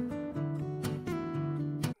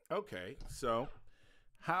 Okay, so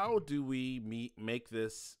how do we make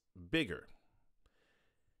this bigger?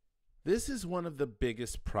 This is one of the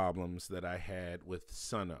biggest problems that I had with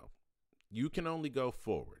Suno. You can only go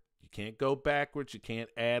forward. You can't go backwards. You can't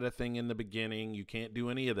add a thing in the beginning. You can't do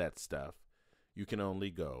any of that stuff. You can only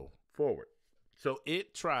go forward. So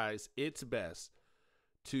it tries its best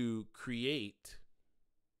to create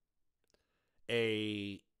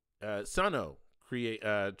Suno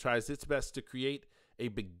tries its best to create a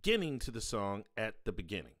beginning to the song at the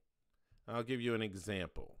beginning. I'll give you an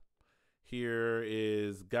example. Here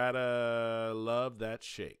is Gotta Love That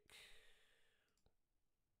Shake.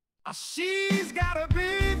 She's got a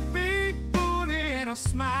big, big booty and a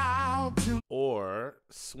smile too. Or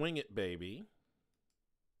Swing It Baby.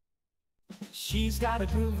 She's got a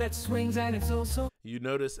groove that swings and it's also. You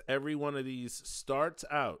notice every one of these starts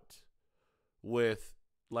out with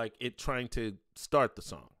like it trying to start the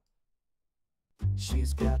song.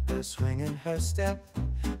 She's got the swing in her step,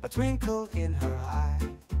 a twinkle in her eye.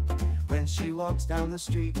 When she walks down the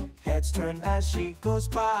street, heads turn as she goes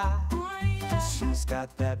by. She's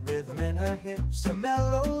got that rhythm in her hips, a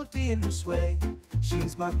melody in her sway.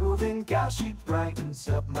 She's my moving gal, she brightens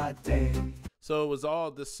up my day. So it was all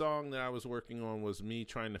this song that I was working on was me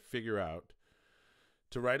trying to figure out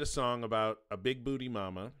to write a song about a big booty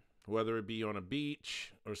mama, whether it be on a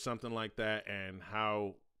beach or something like that, and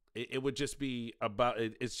how it would just be about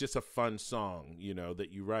it. It's just a fun song, you know,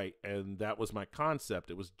 that you write. And that was my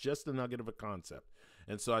concept. It was just a nugget of a concept.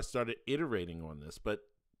 And so I started iterating on this. But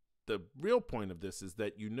the real point of this is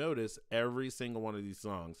that you notice every single one of these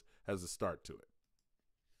songs has a start to it.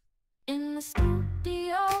 In the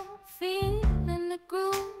studio, feeling the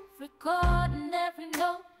groove, recording every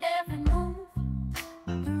note, every move.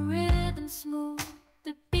 The rhythm smooth,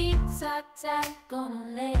 the beats are tight. Gonna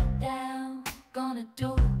lay it down, gonna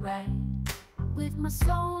do it right. With my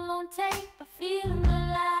soul on tape, I feel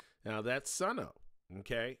alive. Now that's Suno,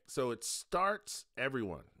 okay? So it starts,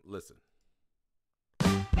 everyone, listen.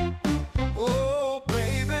 Oh,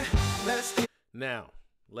 baby, let's get. Now,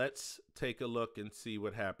 let's take a look and see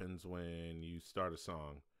what happens when you start a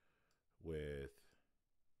song with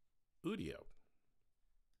Udio.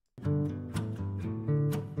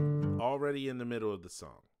 Already in the middle of the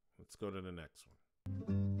song. Let's go to the next one.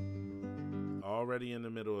 Already in the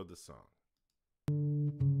middle of the song.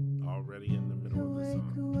 Already in the middle of the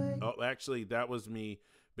song. Oh, actually, that was me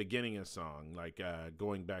beginning a song, like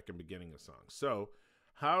going back and beginning a song. So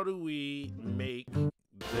how do we make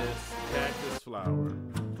this cactus flower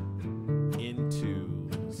into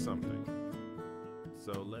something?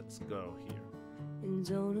 So let's go here. In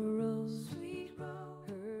Zona Rose,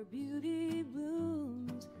 her beauty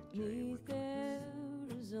blooms neath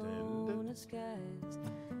Arizona skies.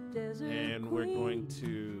 Desert and we're going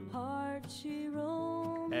to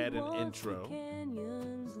add an intro.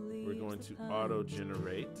 We're going to auto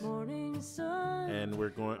generate, and we're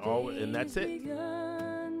going and that's it.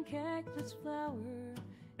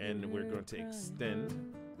 And we're going to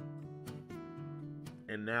extend,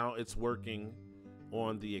 and now it's working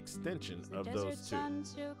on the extension of those two.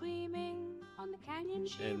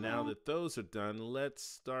 And now that those are done, let's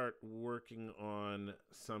start working on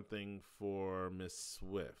something for Miss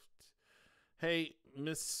Swift. Hey,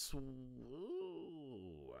 Miss, I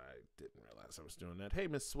didn't realize I was doing that. Hey,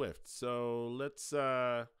 Miss Swift. So let's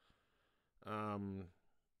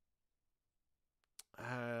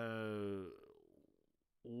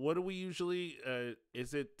what do we usually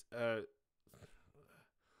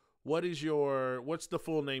what's the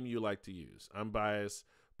full name you like to use? I'm biased,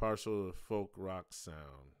 partial to folk rock sound.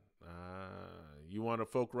 You want a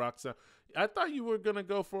folk rock sound? I thought you were gonna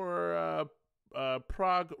go for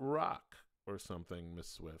prog rock or something, Miss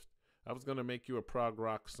Swift. I was gonna make you a prog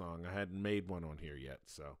rock song. I hadn't made one on here yet,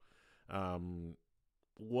 so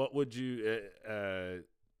what would you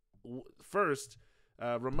first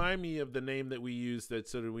remind me of the name that we use, that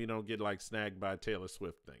so that we don't get like snagged by Taylor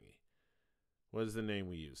Swift thingy. What is the name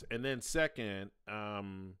we use? And then second,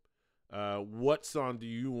 what song do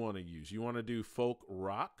you want to use? You want to do folk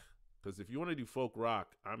rock? Because if you want to do folk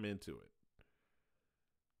rock, I'm into it.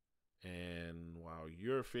 And while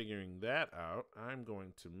you're figuring that out, I'm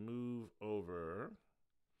going to move over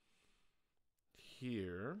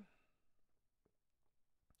here.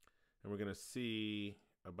 And we're going to see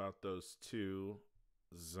about those two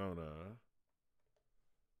Zona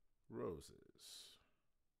roses.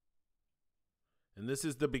 And this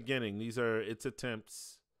is the beginning. These are its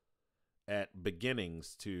attempts at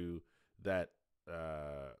beginnings to that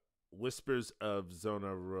Whispers of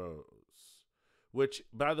Zona Rose, which,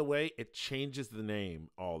 by the way, it changes the name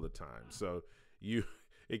all the time. So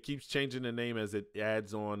it keeps changing the name as it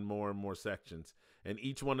adds on more and more sections. And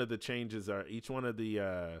each one of the changes each one of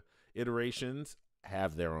the iterations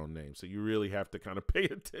have their own name. So you really have to kind of pay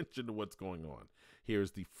attention to what's going on.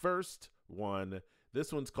 Here's the first one.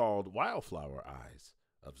 This one's called Wildflower Eyes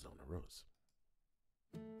of Zona Rose.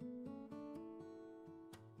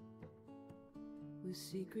 With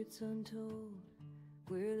secrets untold,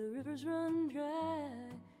 where the rivers run dry,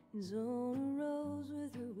 in Zona Rose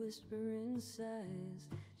with her whispering sighs.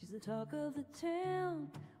 She's the talk of the town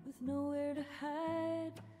with nowhere to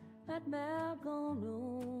hide. That map gone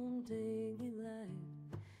on daily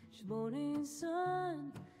light. She's morning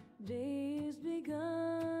sun, day's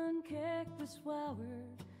begun, cactus flower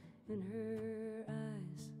in her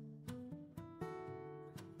eyes.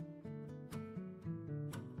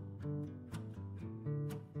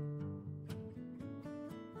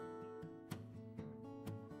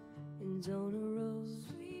 In Zona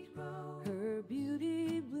Rose, her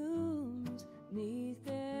beauty blooms neath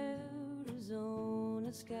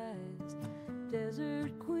Arizona skies.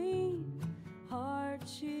 Desert queen, heart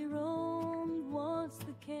she roamed, once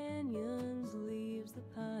the canyons, leaves the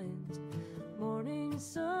pines. Morning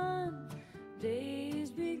sun,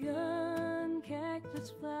 day's begun,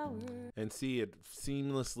 cactus flower. And see, it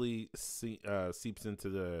seamlessly seeps into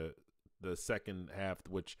the second half,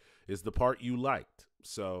 which is the part you liked.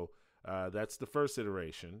 So that's the first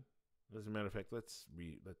iteration. As a matter of fact, let's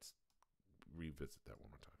revisit that one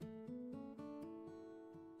more time.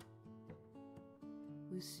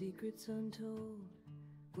 With secrets untold,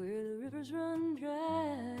 where the rivers run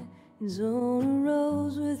dry, in Zona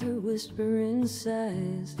Rose with her whispering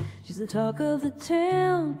sighs. She's the talk of the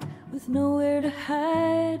town with nowhere to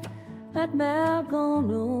hide. That map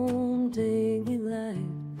gone on daily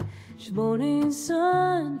light. She's morning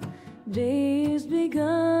sun, day's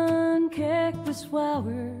begun, cactus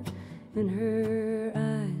flower in her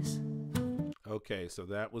eyes. Okay, so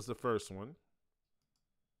that was the first one.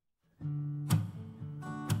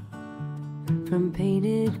 From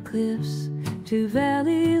painted cliffs to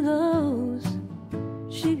valley lows,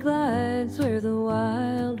 she glides where the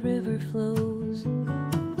wild river flows.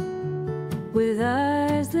 With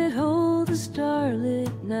eyes that hold the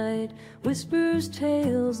starlit night, whispers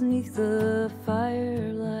tales neath the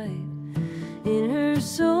firelight. In her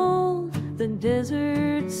soul, the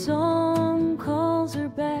desert song calls her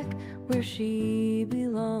back where she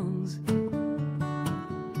belongs.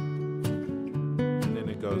 And then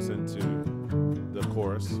it goes into the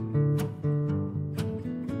chorus.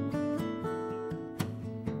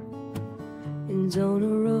 In Zona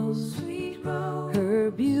Rose, her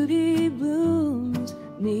beauty blooms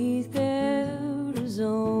 'neath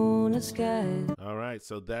Arizona skies. All right,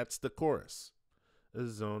 so that's the chorus.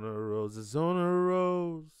 Zona Rose, Zona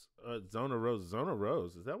Rose, Zona Rose, Zona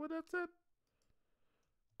Rose. Is that what that said?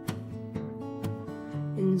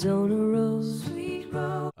 In Zona Rose, Sweet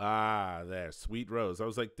Rose. Ah, there, Sweet Rose. I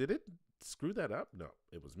was like, did it screw that up? No,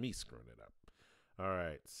 it was me screwing it up. All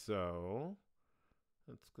right, so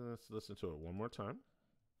let's listen to it one more time.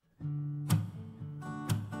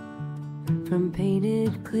 From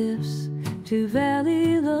painted cliffs to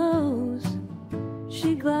valley lows,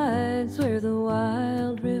 she glides where the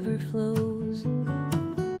wild river flows.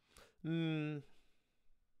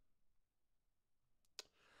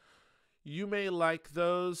 You may like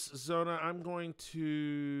those, Zona. I'm going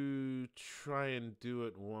to try and do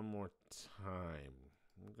it one more time.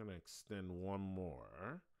 I'm going to extend one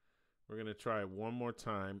more. We're going to try it one more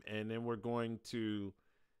time, and then we're going to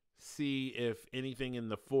see if anything in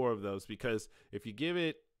the four of those, because if you give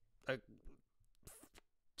it a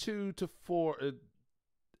 2 to 4,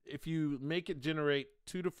 if you make it generate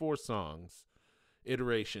 2 to 4 songs,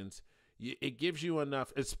 iterations, it gives you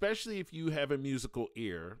enough, especially if you have a musical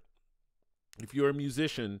ear. If you're a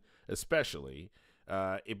musician, especially,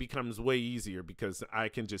 it becomes way easier because I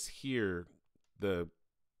can just hear the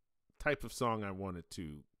type of song I wanted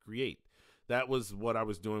to create. That was what I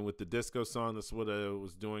was doing with the disco song. That's what I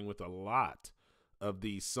was doing with a lot of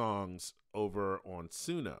these songs over on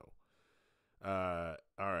Suno. All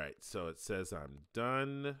right, so it says I'm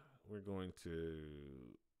done. We're going to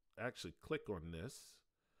actually click on this,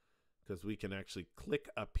 because we can actually click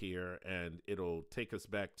up here and it'll take us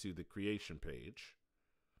back to the creation page.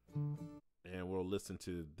 And we'll listen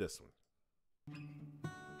to this one.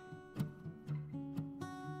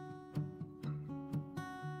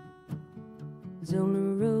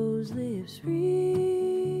 Zona Rose lives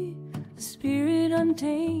free, a spirit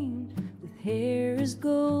untamed, with hair as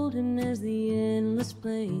golden as the endless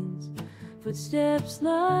plains. Footsteps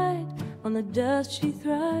light on the dust, she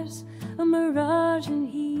thrives, a mirage in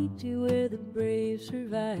heat to where the brave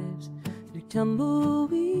survives. Through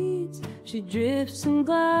tumbleweeds, she drifts and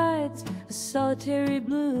glides, a solitary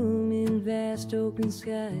bloom in vast open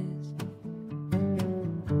skies.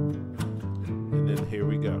 And then here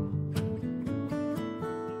we go.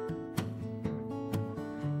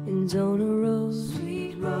 In Zona Rose,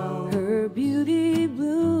 Sweet Rose, her beauty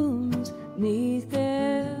blooms 'neath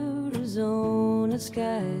Arizona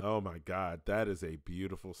skies. Oh my God, that is a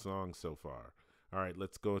beautiful song so far. All right,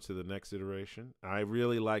 let's go to the next iteration. I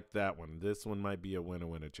really like that one. This one might be a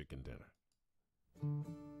winner chicken dinner.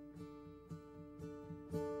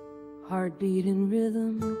 Heartbeat in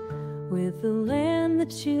rhythm with the land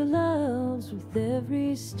that she loves. With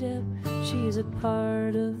every step, she's a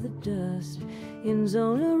part of the dust. In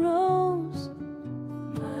Zona Rose,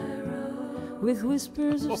 with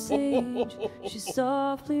whispers of sage, she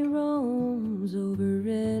softly roams over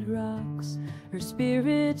red rocks. Her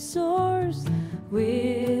spirit soars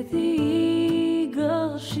with the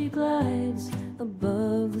eagle. She glides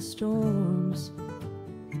above the storms.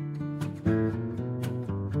 There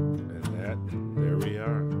we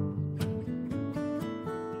are.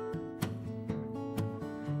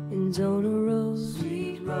 In Zona Rose,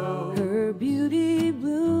 Sweet Rose, her beauty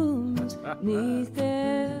blooms 'neath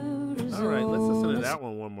Arizona. All right, let's listen to that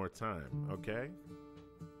one more time, okay?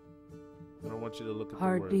 I don't want you to look at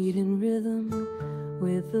Heartbeat the words. in rhythm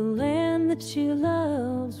with the land that she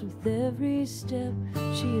loves. With every step,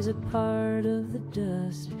 she's a part of the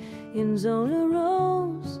dust. In Zona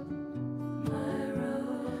Rose,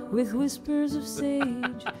 with whispers of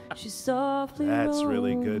sage, she softly That's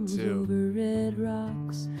really good, roams too. over red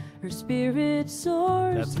rocks. Her spirit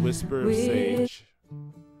soars. That's Whisper of with Sage.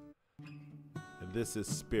 And this is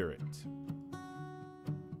Spirit.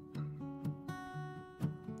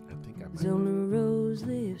 I think I might. Zona Rose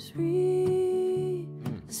lives free,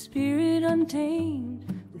 a spirit untamed,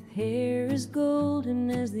 with hair as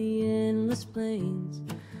golden as the endless plains.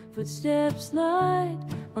 Footsteps light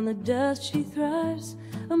on the dust, she thrives,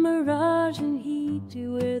 a mirage in heat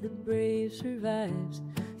to where the brave survives.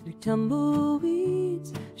 Through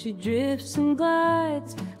tumbleweeds, she drifts and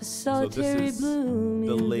glides, a solitary is bloom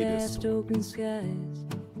the in latest vast one. open skies.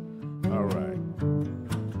 All right.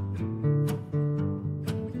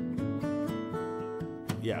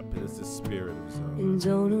 Yeah, but it's the Spirit of Zona. In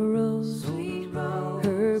Zona Rose,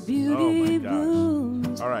 her beauty Oh my gosh.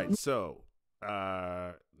 blooms. All right, so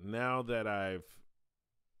now that I've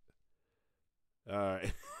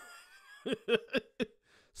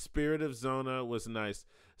Spirit of Zona was nice.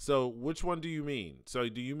 So which one do you mean? So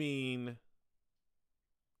do you mean?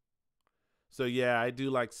 So yeah, I do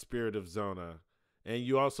like Spirit of Zona, and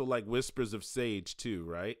you also like Whispers of Sage too,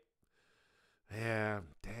 right? Yeah,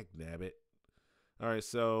 dagnabbit. All right,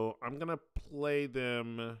 so I'm gonna play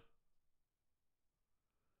them. I'm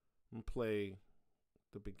gonna play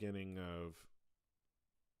the beginning of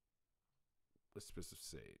Whispers of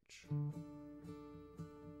Sage.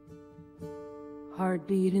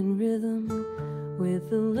 Heartbeat in rhythm with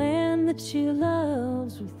the land that she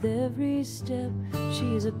loves. With every step,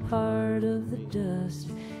 she's a part of the dust.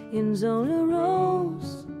 In Zona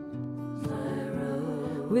Rose,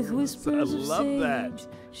 with whispers of sage,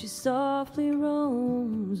 she softly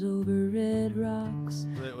roams over red rocks.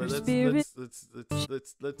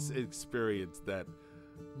 Let's experience that.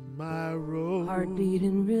 My road. Heartbeat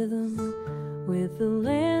in rhythm with the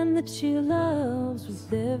land that she loves.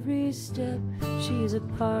 With every step, she's a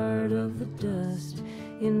part of the dust.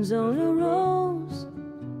 In Zona Rose,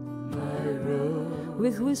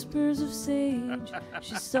 with whispers of sage,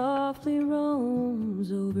 she softly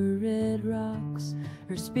roams over red rocks.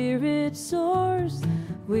 Her spirit soars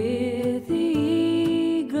with the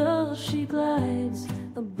eagle. She glides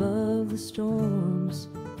above the storms.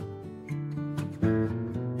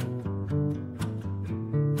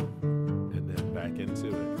 Into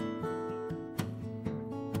it.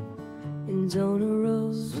 In Zona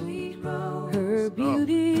Rose, her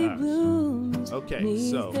beauty blooms.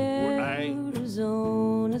 Okay, so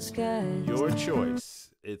Arizona skies. Your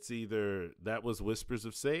choice. It's either that was Whispers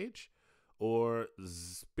of Sage or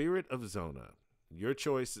Spirit of Zona. Your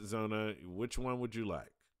choice, Zona. Which one would you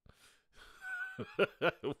like?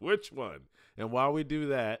 Which one? And while we do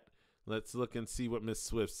that, let's look and see what Miss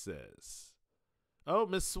Swift says. Oh,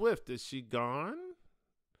 Miss Swift, is she gone?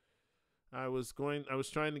 I was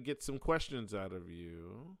trying to get some questions out of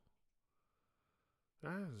you.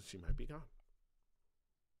 She might be gone.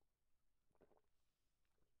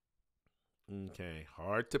 Okay,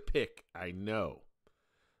 hard to pick, I know.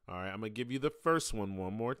 All right, I'm going to give you the first one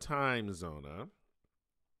more time, Zona.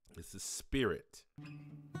 This is Spirit.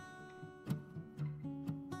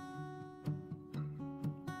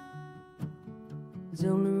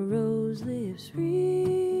 Zona Rose lives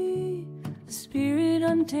free, a spirit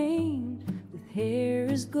untamed, with hair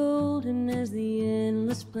as golden as the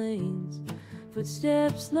endless plains.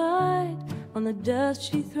 Footsteps light on the dust,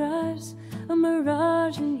 she thrives, a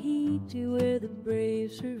mirage in heat to where the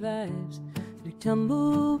brave survives. Through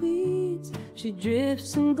tumbleweeds, she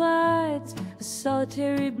drifts and glides, a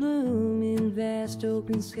solitary bloom in vast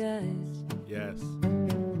open skies. Yes.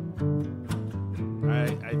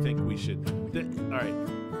 I think we should. All right.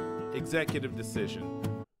 Executive decision.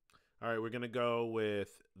 All right, we're going to go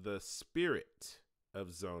with the Spirit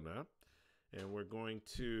of Zona. And we're going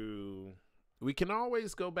to. We can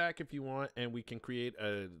always go back if you want, and we can create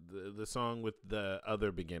the song with the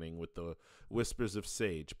other beginning, with the Whispers of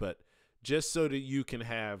Sage. But just so that you can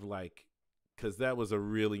have, like, because that was a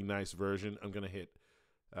really nice version, I'm going to hit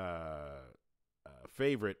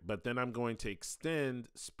favorite. But then I'm going to extend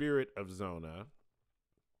Spirit of Zona.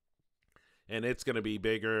 And it's going to be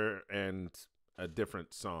bigger and a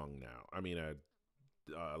different song now. I mean, a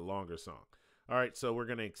longer song. All right, so we're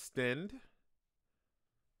going to extend.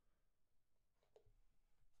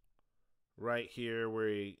 Right here,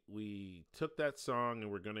 where we took that song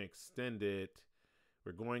and we're going to extend it.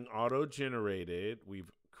 We're going auto-generated.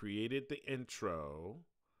 We've created the intro.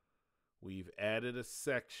 We've added a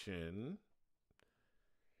section.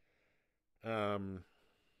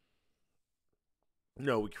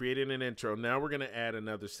 No, we created an intro. Now we're going to add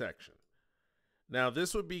another section. Now,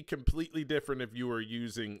 this would be completely different if you were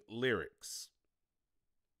using lyrics.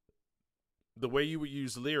 The way you would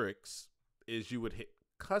use lyrics is you would hit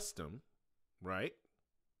custom, right?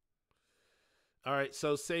 All right,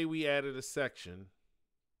 so say we added a section,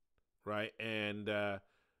 right? And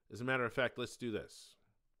as a matter of fact, let's do this.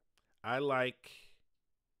 I like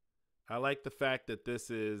the fact that this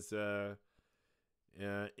is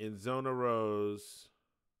in Zona Rose.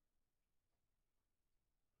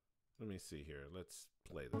 Let me see here. Let's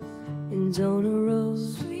play this. In Zona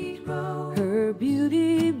Rose, her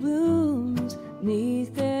beauty blooms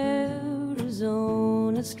neath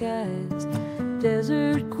Arizona skies.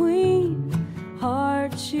 Desert queen,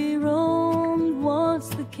 heart she roamed, once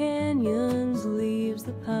the canyons, leaves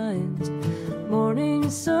the pines. Morning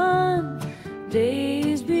sun,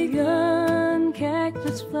 days begun,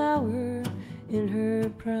 cactus flower in her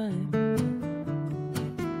prime.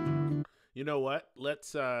 You know what?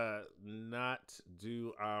 Let's not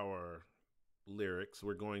do our lyrics.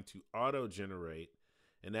 We're going to auto-generate,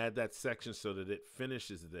 and add that section so that it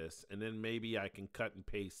finishes this, and then maybe I can cut and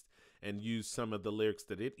paste and use some of the lyrics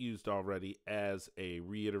that it used already as a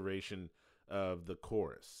reiteration of the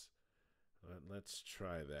chorus. Let's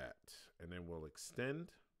try that, and then we'll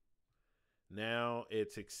extend. Now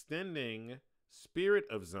it's extending Spirit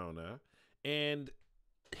of Zona, and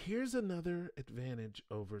here's another advantage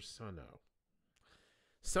over Suno.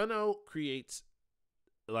 Suno creates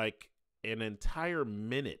like an entire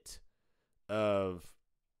minute of,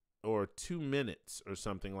 or 2 minutes or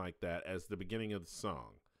something like that as the beginning of the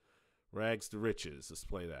song. Rags to Riches, let's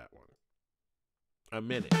play that one. A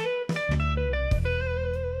minute.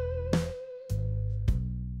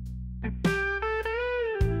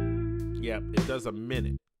 Yep, it does a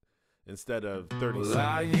minute instead of 30 seconds.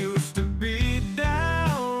 I used to be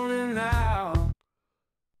down and out.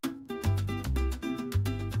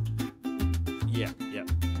 Yeah.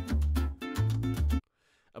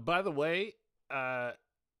 By the way,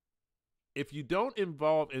 if you don't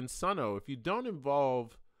involve in Suno, if you don't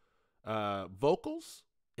involve vocals,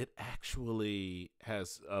 it actually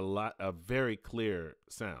has a very clear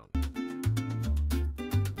sound.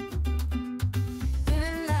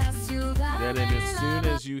 Then as soon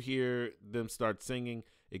as you hear them start singing,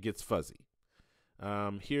 it gets fuzzy.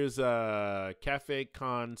 Here's Cafe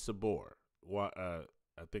Con Sabor. I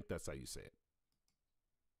think that's how you say it.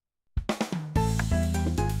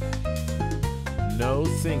 No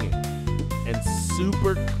singing and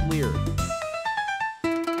super clear.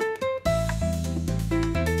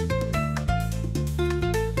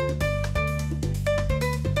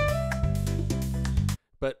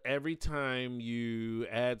 But every time you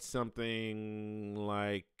add something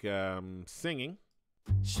like singing,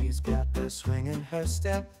 she's got the swing in her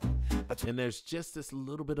step. And there's just this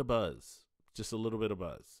little bit of buzz,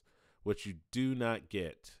 which you do not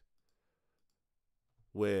get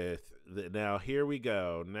with now here we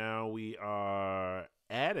go. Now we are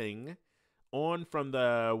adding on from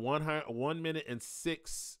the 1 minute and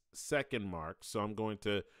 6 second mark. So I'm going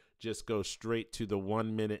to just go straight to the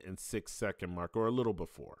 1 minute and 6 second mark, or a little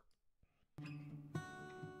before.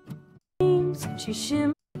 She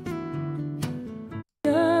shimmered,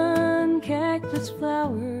 young cactus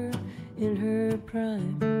flower in her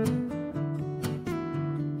prime.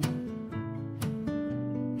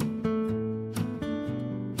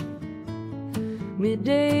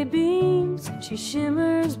 Midday beams, she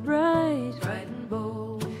shimmers bright, bright and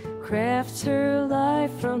bold, crafts her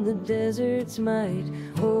life from the desert's might.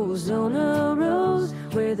 Oh, Zona Rose,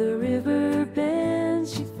 where the river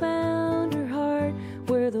bends, she found her heart,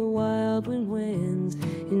 where the wild wind winds.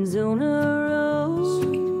 In Zona Rose,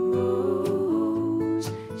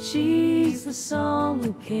 she's the song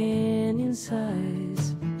the canyon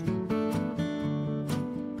sighs.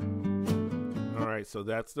 All right, so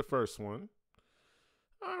that's the first one.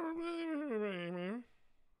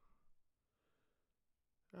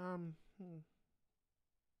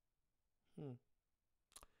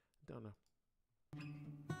 Don't know.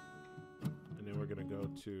 And then we're gonna go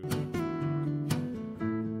to.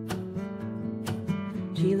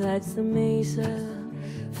 She lights the mesa,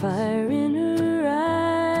 fire in her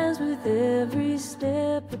eyes. With every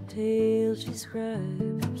step a tale she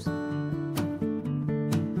scribes,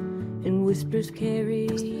 and whispers carry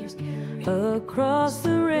across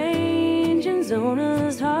the range. In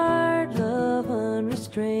Zona's heart, love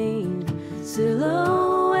unrestrained.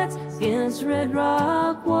 Silhouettes against red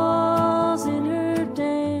rock walls. In her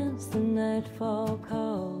dance, the nightfall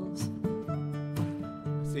calls.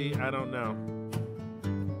 See, I don't know.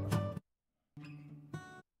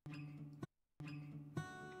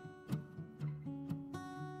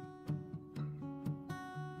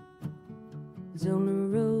 Zona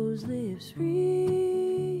Rose lives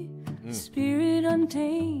free, spirit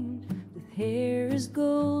untamed, with hair as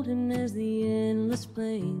golden as the endless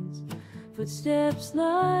plains. Footsteps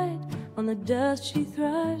light on the dust, she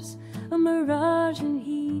thrives, a mirage in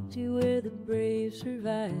heat to where the brave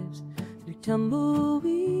survives. Through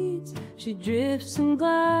tumbleweeds, she drifts and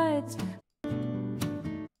glides.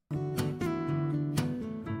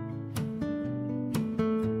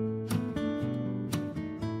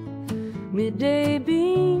 Midday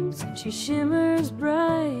beams, she shimmers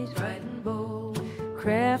bright, bright and bold,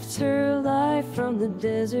 crafts her life from the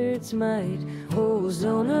desert's might. Oh,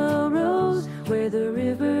 Zona Rose, where the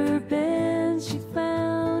river bends, she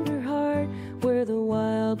found her heart, where the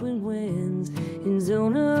wild wind winds. In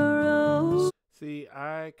Zona Rose. See,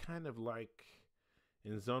 I kind of like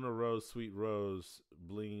in Zona Rose, Sweet Rose,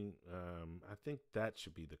 Bling. I think that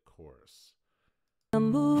should be the chorus.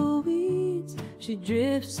 Tumbleweeds, she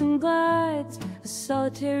drifts and glides, a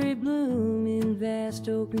solitary bloom in vast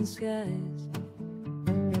open skies.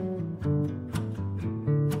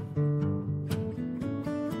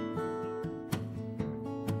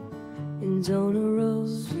 in Zona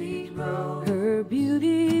Rose. Sweet rose. Her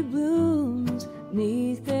beauty blooms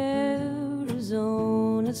neath Arizona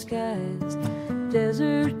skies.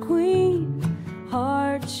 Desert queen,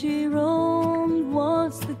 heart she roamed,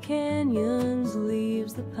 once the canyons,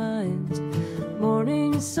 leaves the pines.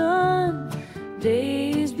 Morning sun,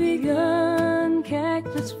 day's begun,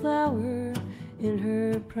 cactus flower in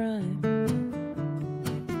her prime.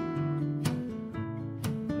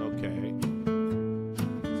 Okay.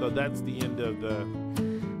 So that's the end of the...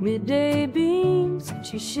 Midday beams,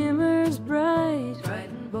 she shimmers bright, Bright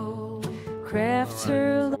and bold. crafts All right,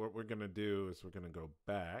 her. so what we're going to do is we're going to go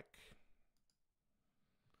back.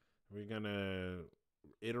 We're going to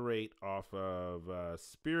iterate off of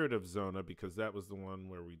Spirit of Zona because that was the one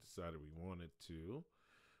where we decided we wanted to.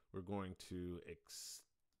 We're going to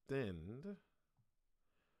extend,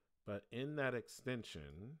 but in that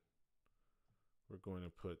extension, we're going to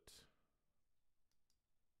put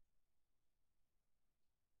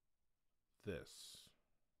this.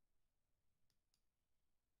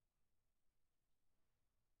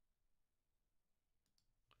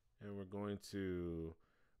 And we're going to,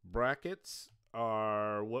 brackets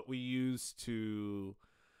are what we use to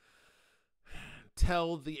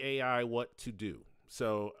tell the AI what to do.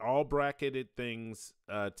 So all bracketed things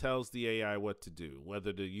tells the AI what to do,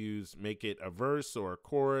 whether to use, make it a verse or a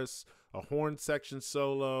chorus, a horn section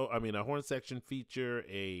solo, a horn section feature,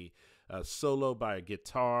 a solo by a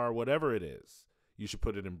guitar, whatever it is, you should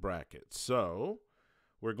put it in brackets. So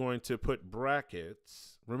we're going to put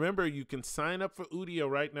brackets. Remember, you can sign up for Udio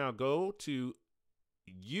right now. Go to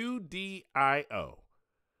udio.com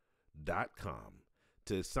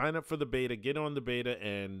to sign up for the beta, get on the beta,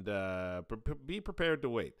 and be prepared to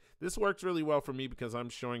wait. This works really well for me because I'm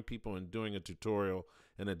showing people and doing a tutorial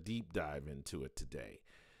and a deep dive into it today.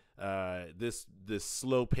 This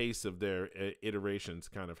slow pace of their iterations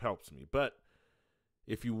kind of helps me. But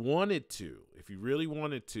if you wanted to, if you really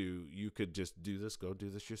wanted to, you could just do this, go do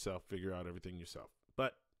this yourself, figure out everything yourself.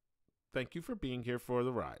 But thank you for being here for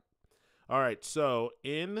the ride. All right, so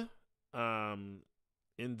in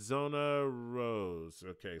Zona Rose,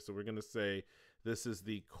 okay, so we're going to say this is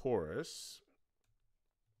the chorus.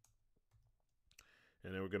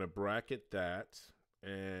 And then we're going to bracket that,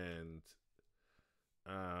 and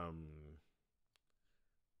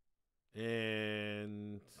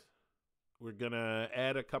we're going to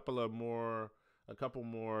add a couple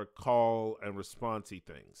more call and responsey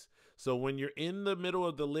things. So when you're in the middle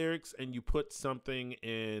of the lyrics and you put something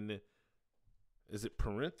in, is it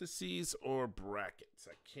parentheses or brackets?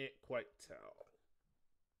 I can't quite tell.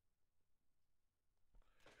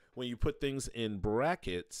 When you put things in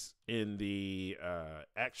brackets in the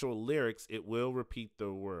actual lyrics, it will repeat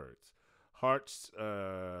the words. Hearts,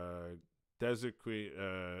 Desert Queen,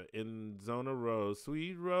 in Zona Rose,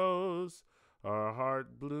 sweet rose, our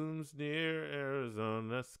heart blooms near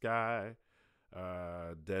Arizona sky.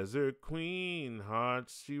 Desert Queen, heart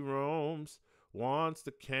she roams, wants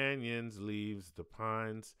the canyons, leaves the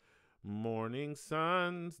pines. Morning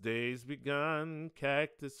suns, days begun,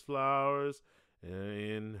 cactus flowers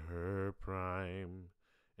in her prime.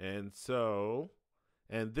 And so,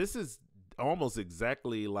 and this is almost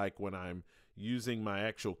exactly like when I'm using my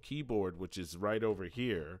actual keyboard, which is right over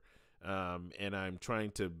here, and I'm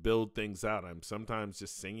trying to build things out. I'm sometimes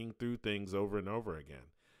just singing through things over and over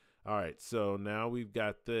again. All right, so now we've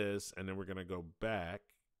got this, and then we're going to go back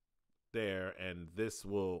there, and this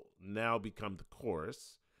will now become the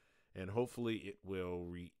chorus, and hopefully it will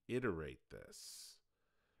reiterate this.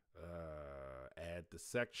 Add the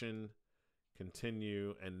section,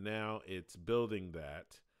 continue, and now it's building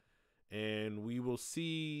that. And we will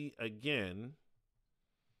see again.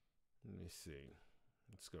 Let me see.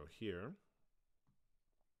 Let's go here.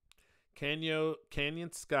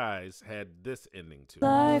 Canyon Skies had this ending to it.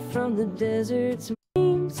 Fly from the desert's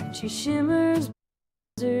wings, she shimmers.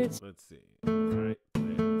 Let's see. All right.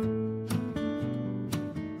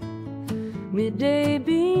 Midday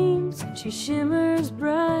beams, she shimmers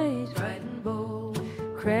bright, Bright and bold.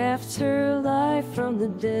 crafts her life from the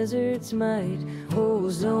desert's might. Oh,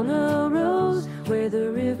 Zona Rose, where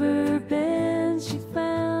the river bends, she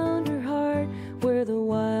found her heart where the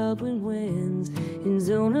wild wind winds. In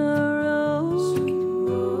Zona Rose,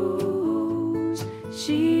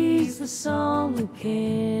 she's the song the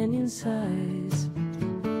canyon sighs.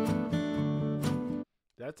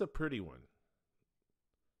 That's a pretty one.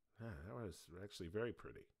 That was actually very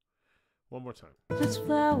pretty. One more time. This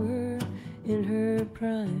flower in her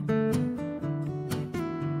prime.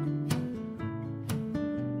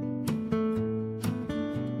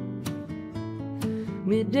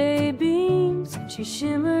 Midday beams, she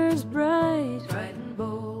shimmers bright, Bright and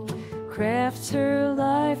bold. crafts her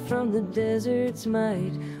life from the desert's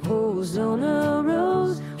might. Oh, Zona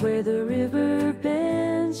Rose, where the river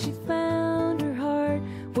bends, she found her heart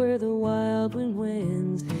where the wild wind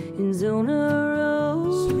winds. In Zona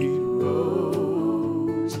Rose, Sweet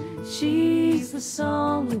Rose, she's the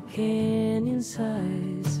song the canyon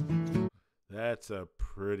sighs. That's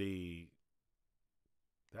pretty.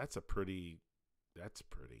 That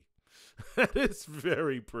is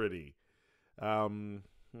very pretty.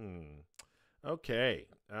 Okay.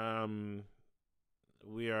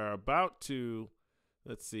 We are about to,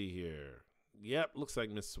 let's see here. Yep, looks like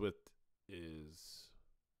Miss Swift is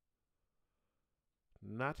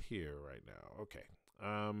not here right now. Okay.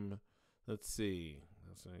 Let's see.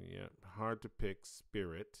 Yeah, hard to pick.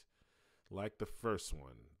 Spirit. Like the first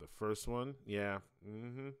one. The first one, yeah.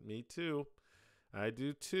 Me too. I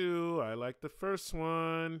do too. I like the first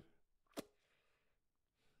one.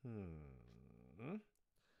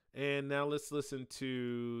 And now let's listen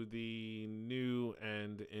to the new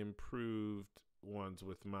and improved ones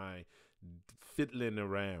with my fiddling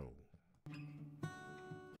around.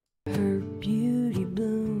 Her beauty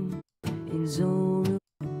bloom in Zona,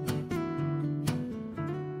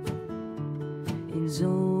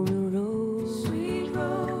 Rose, sweet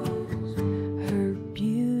rose. Her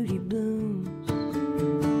beauty blooms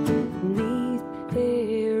beneath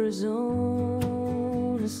Arizona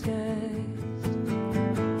skies.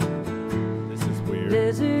 This is weird.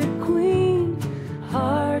 Desert queen,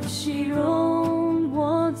 heart she roamed,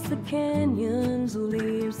 once the canyons,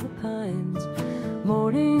 leaves the pines.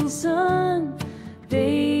 Morning sun,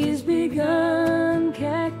 day's begun,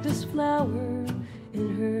 cactus flower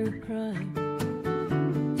in her prime.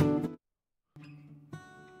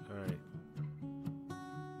 All right.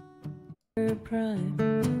 Her prime.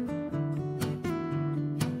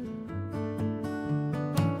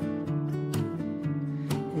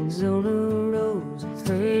 In Zona Rose,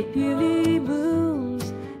 her beauty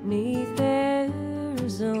blooms neath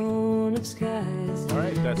Arizona skies. All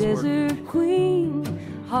right, that's Desert queen,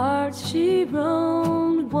 heart she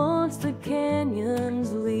roamed, once the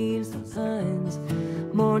canyons, leaves the pines.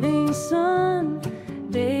 Morning sun,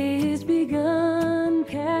 day's begun,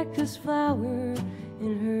 cactus flower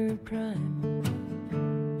in her prime.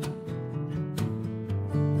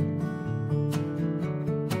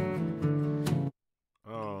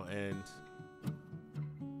 Oh, and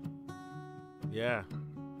yeah.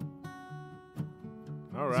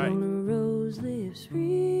 All right. Zona Rose lives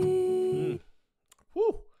free.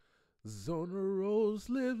 Woo! Zona Rose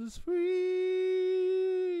lives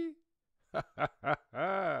free.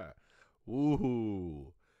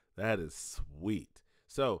 Ooh, that is sweet.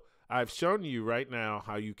 So I've shown you right now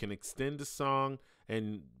how you can extend a song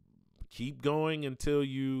and keep going until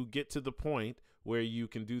you get to the point where you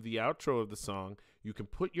can do the outro of the song. You can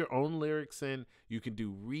put your own lyrics in. You can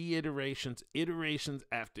do reiterations, iterations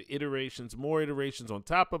after iterations, more iterations on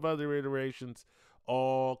top of other iterations,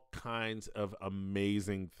 all kinds of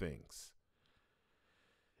amazing things.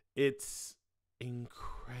 It's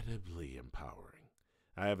incredibly empowering.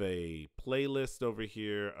 I have a playlist over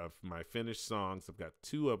here of my finished songs. I've got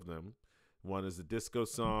two of them. One is a disco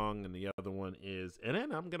song, and the other one is, and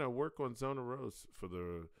then I'm gonna work on Zona Rose for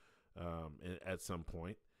the at some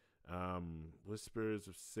point. Whispers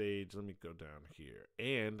of Sage. Let me go down here,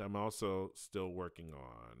 and I'm also still working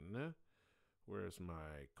on. Where's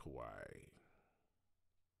my Kauai?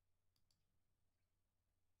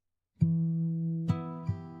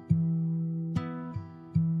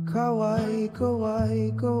 Kauai,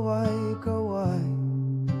 Kauai, Kauai, Kauai,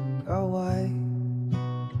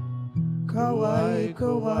 Kauai, Kauai,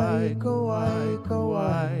 Kauai, Kauai,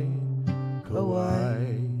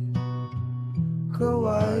 Kauai, Kauai,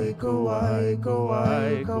 Kauai,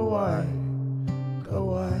 Kauai, Kauai,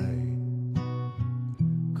 Kauai,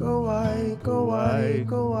 Kauai, Kauai,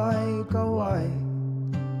 Kauai, Kauai,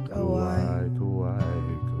 Kauai, Kauai.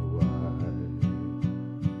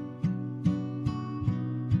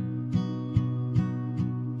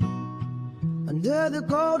 Under the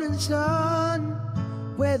golden sun,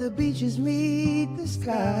 where the beaches meet the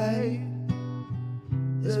sky,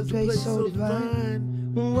 there's a place so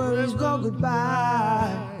divine, when worries go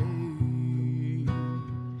goodbye.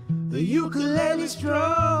 The ukulele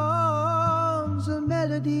strums a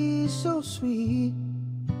melody so sweet.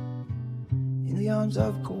 In the arms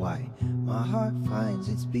of Kauai, my heart finds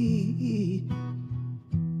its beat.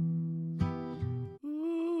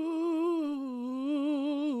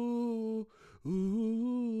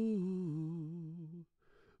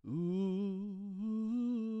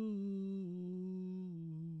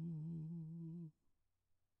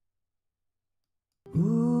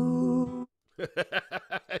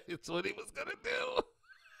 It's what he was gonna do.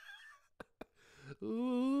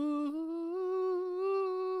 Ooh,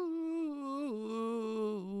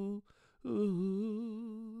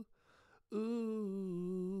 ooh, ooh.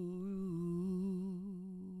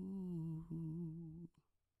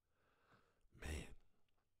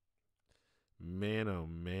 Man, oh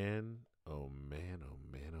man, oh man, oh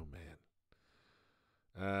man, oh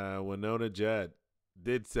man. Winona Judd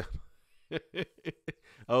did sound.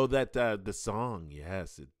 Oh, that the song.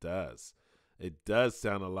 Yes, it does. It does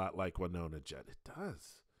sound a lot like Winona Judd. It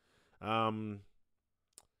does. Oh my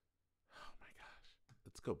gosh.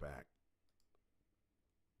 Let's go back.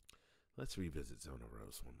 Let's revisit Zona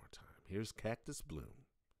Rose one more time. Here's Cactus Bloom.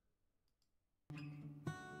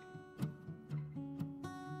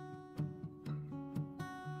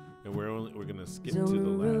 And we're gonna skip to the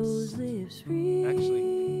last.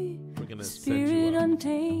 Actually, we're gonna send you up.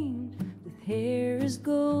 Untamed, with hair as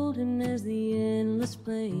golden as the endless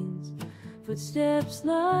plains. Footsteps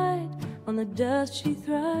light on the dust, she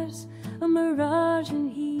thrives. A mirage in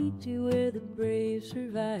heat to where the brave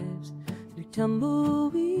survives. Through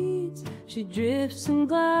tumbleweeds, she drifts and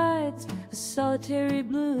glides, a solitary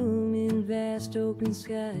bloom in vast open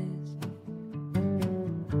skies.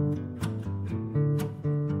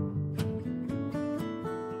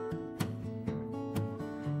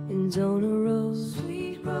 In Zona Rose,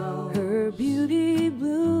 sweet rose, her beauty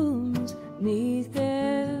blooms 'neath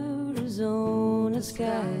Arizona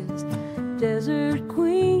skies. Desert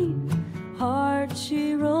queen, heart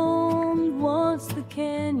she roamed, once the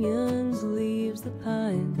canyons, leaves the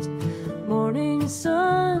pines. Morning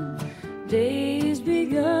sun, day's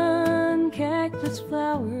begun, cactus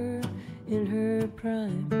flower in her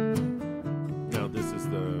prime. Now this is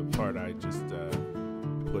the part I just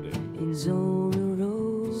put in Zona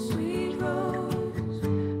Rose, sweet rose,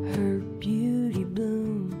 her beauty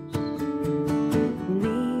blooms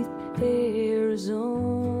 'neath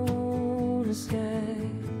Arizona skies.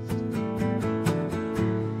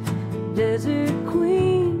 Desert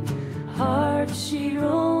queen, heart she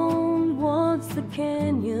roamed, once the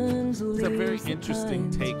canyons. It's a very interesting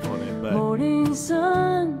take on it, but morning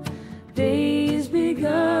sun, day's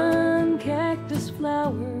begun, cactus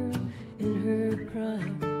flower in her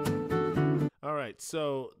prime. all right,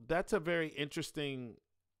 so that's a very interesting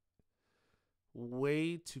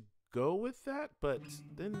way to go with that, but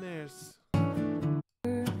then there's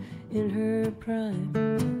in her prime.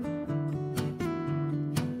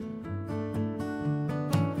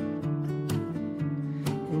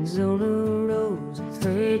 In Zona Rose,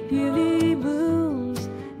 her beauty blooms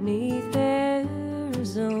 'neath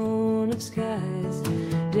Arizona skies.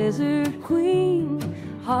 Desert queen,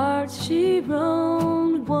 hearts she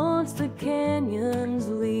roamed, once the canyons,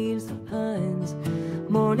 leaves the pines.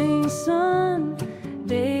 Morning sun,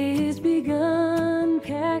 day's begun,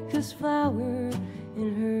 cactus flower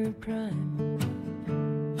in her prime.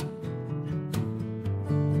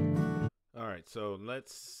 all right. So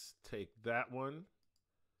let's take that one.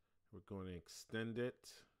 We're going to extend it,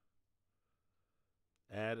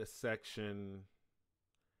 add a section,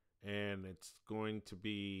 and it's going to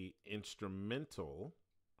be instrumental,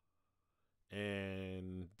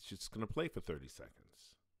 and it's just going to play for 30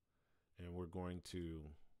 seconds. And we're going to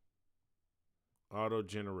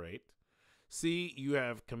auto-generate. See, you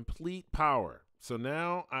have complete power. So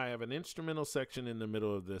now I have an instrumental section in the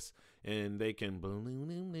middle of this, and they can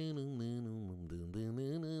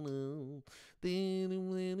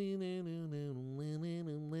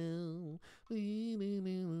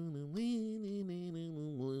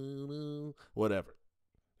whatever.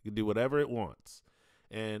 You can do whatever it wants.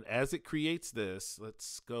 And as it creates this,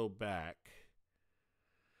 let's go back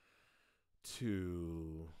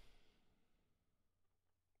to...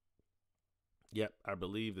 Yep, I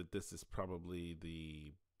believe that this is probably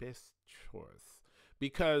the best choice,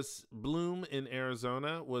 because Bloom in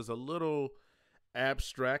Arizona was a little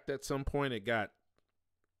abstract at some point. It got,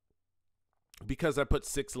 because I put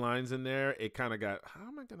 6 lines in there, it kind of got, how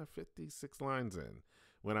am I going to fit these 6 lines in?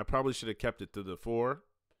 When I probably should have kept it to the 4.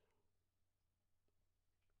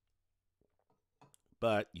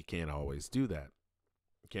 But you can't always do that.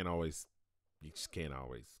 You just can't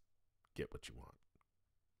always get what you want.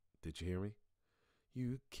 Did you hear me?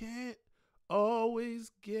 You can't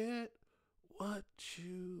always get what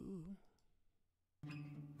you...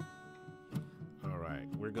 All right,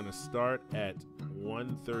 we're going to start at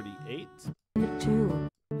 138.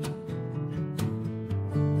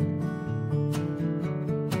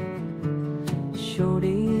 Shorty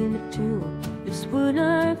in the tune, this wood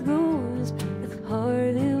knife goes with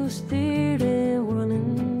heart ill steered and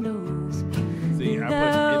running doors. See, I put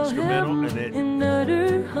instrumental and it...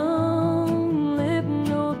 Another home, let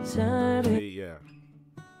no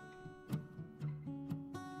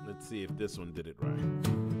Let's see if this one did it right.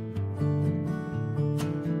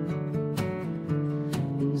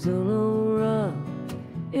 Sonora,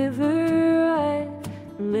 ever right,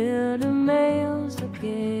 little males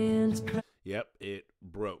against. Yep, it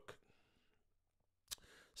broke.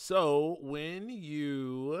 So when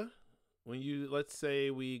you let's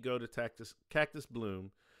say we go to Cactus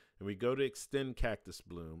Bloom and we go to extend Cactus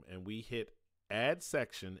Bloom and we hit add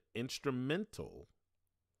section instrumental,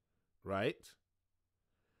 right?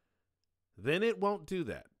 Then it won't do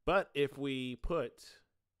that. But if we put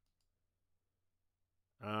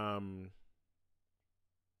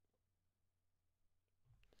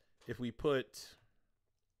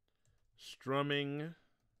strumming,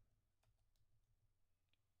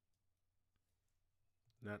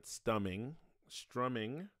 not stumming,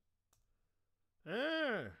 strumming,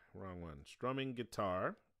 wrong one, strumming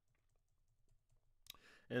guitar,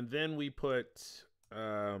 and then we put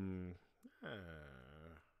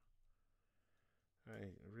I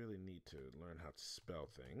really need to learn how to spell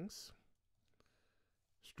things.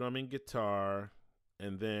 Strumming guitar,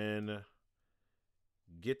 and then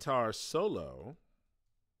guitar solo.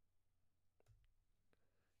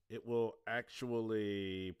 It will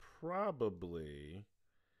actually probably,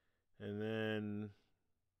 and then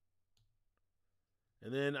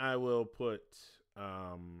I will put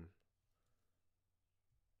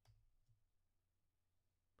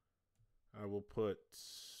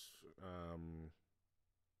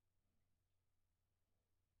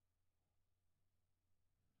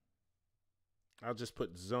I'll just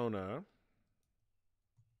put Zona.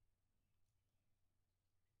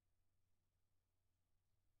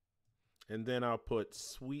 And then I'll put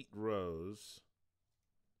Sweet Rose.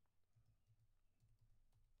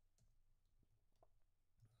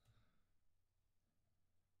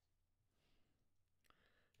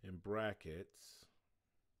 In brackets.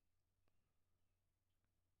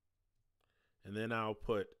 And then I'll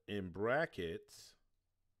put in brackets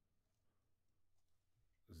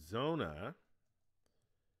Zona.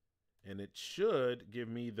 And it should give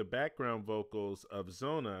me the background vocals of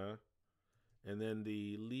Zona. And then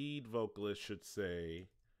the lead vocalist should say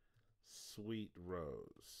Sweet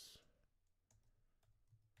Rose.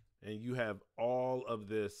 And you have all of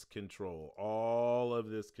this control. All of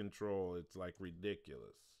this control. It's like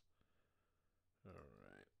ridiculous. All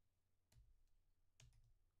right.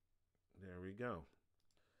 There we go.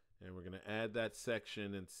 And we're going to add that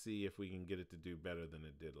section and see if we can get it to do better than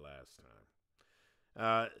it did last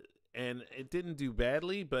time. And it didn't do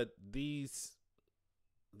badly, but these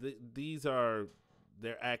are,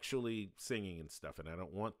 they're actually singing and stuff, and I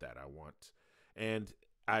don't want that. And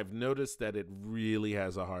I've noticed that it really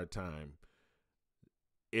has a hard time.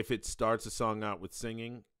 If it starts a song out with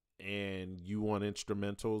singing and you want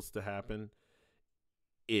instrumentals to happen,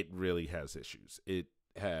 it really has issues. It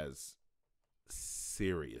has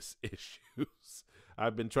serious issues.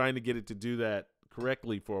 I've been trying to get it to do that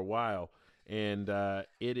correctly for a while, and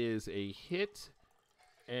it is a hit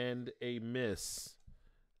and a miss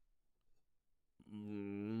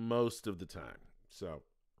most of the time. So,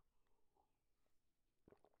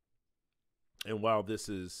 and while this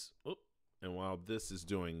is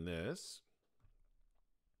doing this,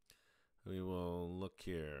 we will look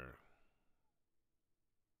here.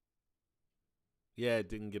 Yeah, it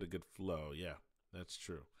didn't get a good flow. Yeah, that's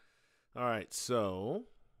true. All right, so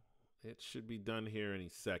it should be done here any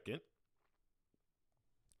second.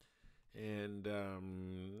 And let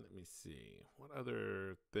me see. What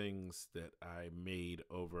other things that I made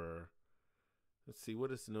over? Let's see.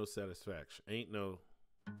 What is no satisfaction? Ain't no.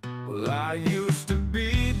 Well, I used to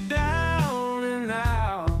be down and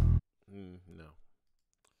out. No.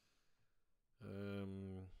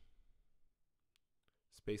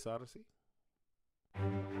 Space Odyssey?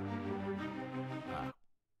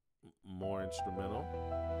 More instrumental.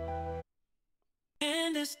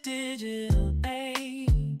 In this digital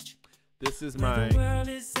age, this is my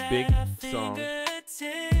big song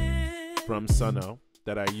from Suno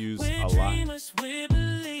that I use a lot.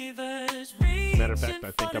 Matter of fact,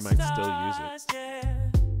 I think I might still use it.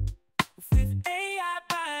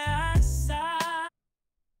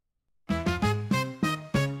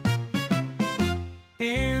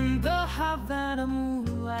 In the Havana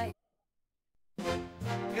moonlight.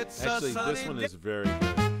 Actually, this one is very good.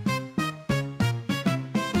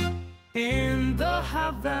 In the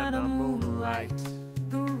Havana moonlight,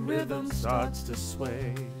 the rhythm starts to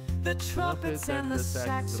sway. The trumpets and the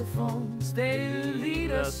saxophones, they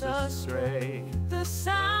lead us astray. The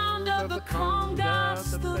sound of the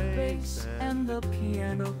congas, the bass, and the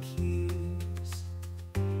piano keys.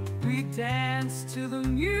 We dance to the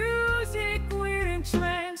music, we're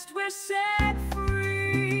entranced, we're set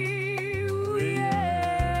free.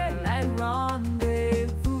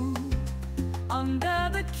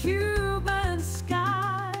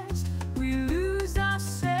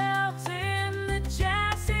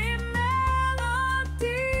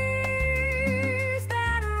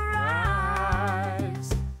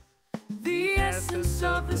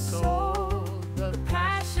 the soul, the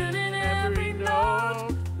passion in every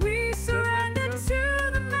note. We surrender to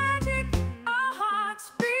the magic. Our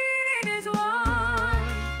hearts beating as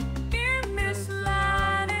one in this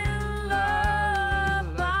Latin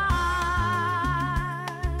lullaby.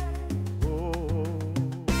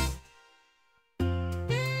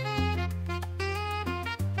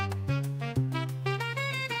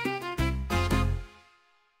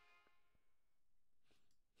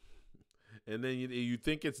 And then you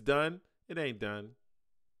think it's done. It ain't done.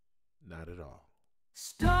 Not at all.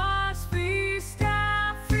 Stars free,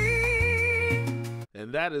 sky free.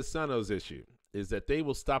 And that is Sono's issue, is that they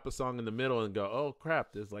will stop a song in the middle and go, oh,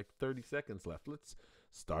 crap, there's like 30 seconds left. Let's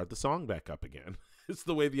start the song back up again. It's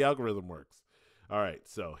the way the algorithm works. All right,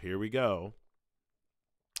 so here we go.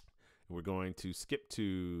 We're going to skip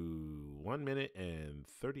to 1 minute and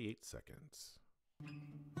 38 seconds.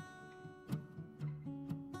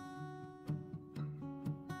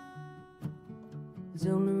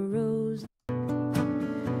 Zona Rose,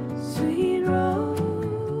 sweet rose.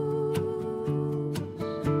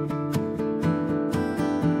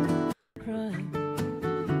 Cry.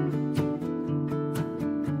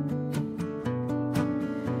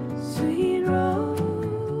 Sweet rose.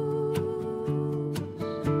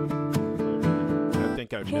 I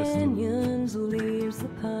think I missed it. Canyons, leaves the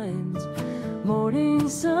pines. Morning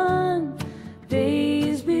sun,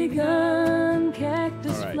 days begun.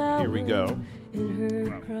 Cactus All right, flower. here we go. In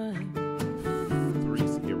her prime.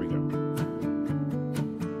 Here we go.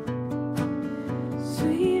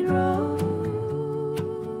 Sweet rose.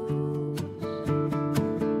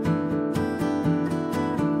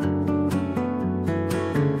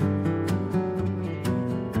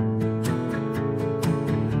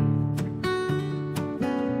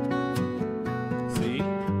 See?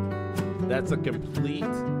 That's a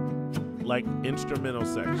complete, like, instrumental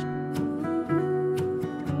section.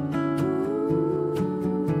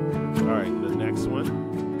 All right, the next one.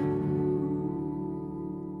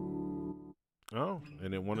 Oh,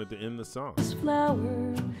 and it wanted to end the song. Flower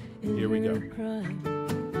in Here we go. her prime.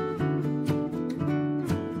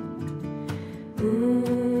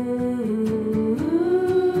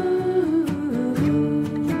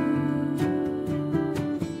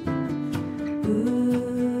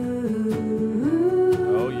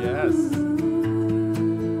 Oh, yes.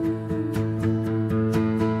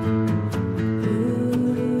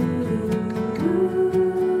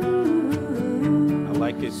 I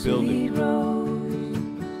like it building.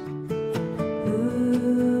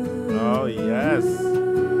 Oh, yes.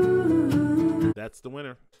 That's the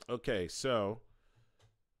winner. Okay, so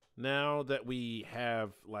now that we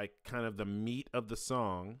have like kind of the meat of the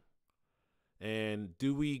song, and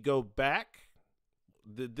do we go back?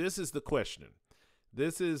 This is the question.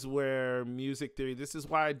 This is where music theory, this is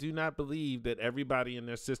why I do not believe that everybody and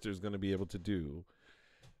their sister is going to be able to do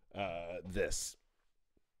this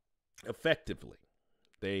effectively.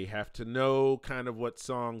 They have to know kind of what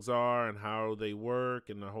songs are and how they work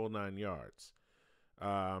and the whole 9 yards.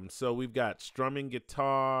 So we've got strumming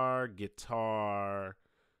guitar,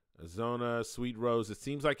 Zona, Sweet Rose. It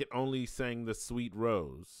seems like it only sang the Sweet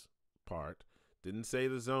Rose part. Didn't say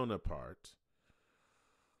the Zona part.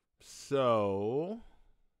 So,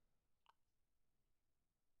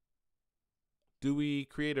 do we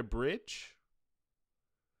create a bridge?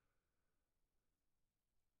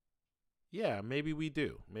 Yeah, maybe we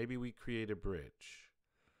do. Maybe we create a bridge.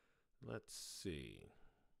 Let's see.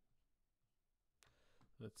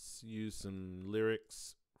 Let's use some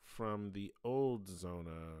lyrics from the old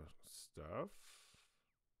Zona stuff.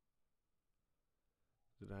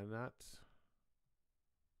 Did I not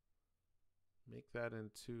make that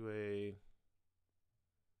into a...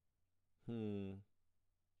 You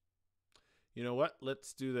know what?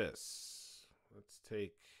 Let's do this. Let's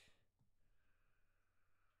take...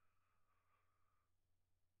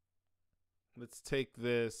 Let's take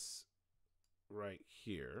this right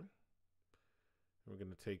here. We're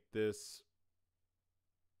going to take this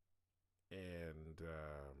and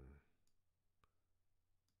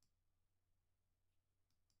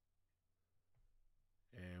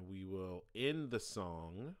we will end the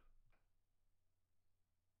song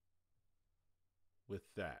with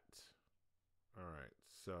that. All right,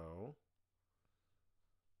 so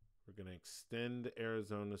we're going to extend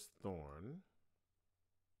Arizona's Thorn.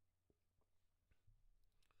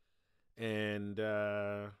 And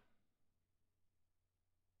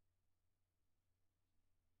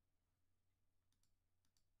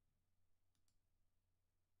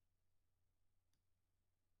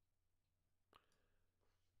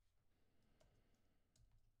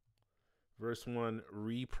verse 1,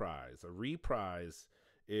 reprise. A reprise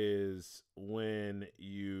is when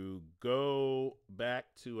you go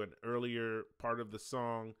back to an earlier part of the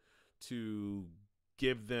song to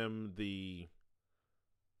give them the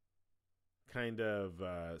kind of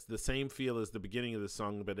the same feel as the beginning of the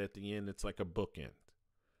song, but at the end it's like a bookend.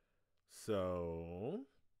 So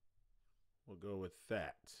we'll go with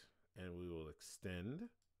that, and we will extend.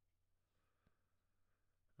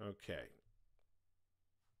 Okay.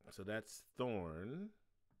 So that's Thorn.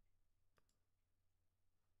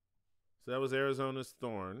 So that was Arizona's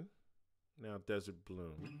Thorn. Now Desert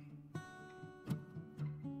Bloom.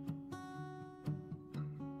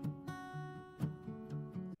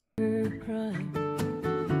 Her crime.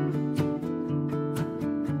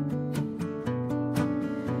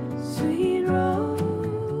 Sweet rose.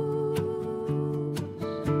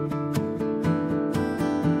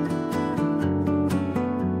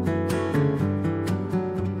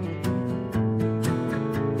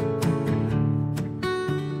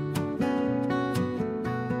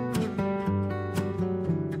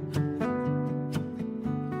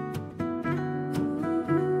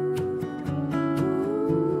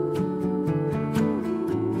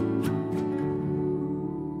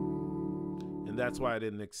 That's why I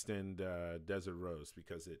didn't extend Desert Rose,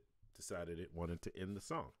 because it decided it wanted to end the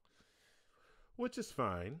song, which is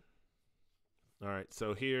fine. All right,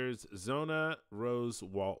 so here's Zona Rose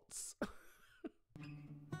Waltz.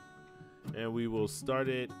 And we will start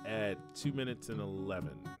it at 2 minutes and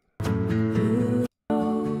 11.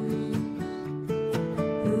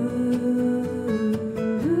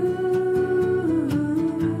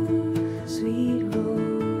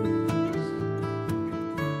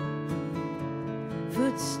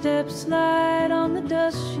 Footsteps slide on the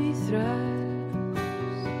dust, she thrives.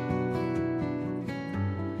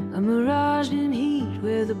 A mirage in heat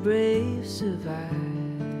where the brave survives.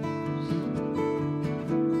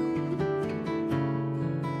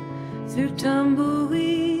 Through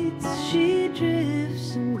tumbleweeds she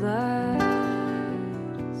drifts and glides.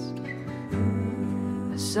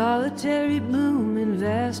 A solitary bloom in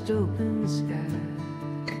vast open skies.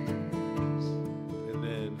 And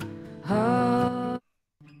then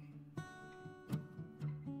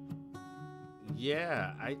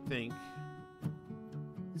yeah, I think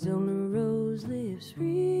Zona Rose lives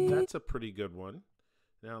free. that's a pretty good one.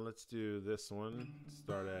 Now let's do this one.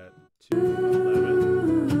 Start at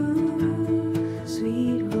 2:11.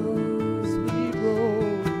 Sweet rose, sweet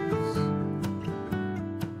rose.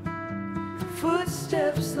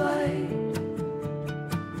 Footsteps light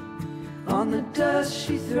on the dust,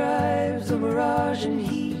 she thrives. A mirage in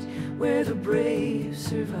heat where the brave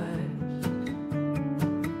survive.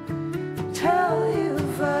 Tell you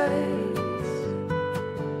vibes,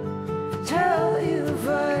 tell you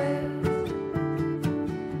vibes.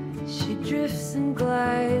 She drifts and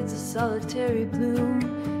glides, a solitary bloom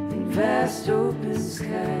in vast open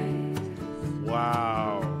skies.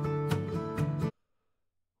 Wow.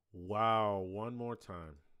 Wow. One more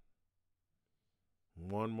time.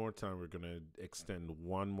 One more time. We're going to extend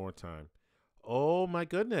one more time. Oh, my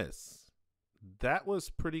goodness. That was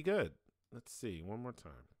pretty good. Let's see. One more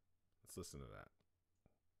time. Let's listen to that.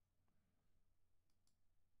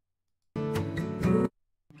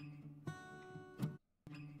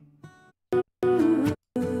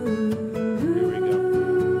 Here we go.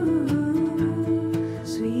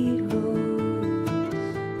 Sweet rose.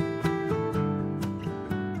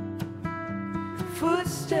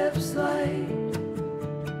 Footsteps light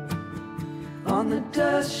on the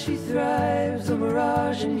dust, she thrives. A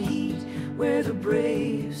mirage in heat where the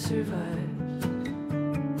brave survive.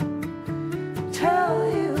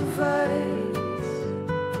 Tell you vibes,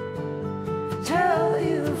 tell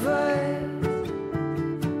you vibes.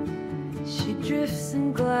 She drifts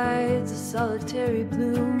and glides, a solitary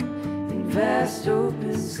bloom in vast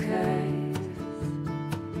open skies.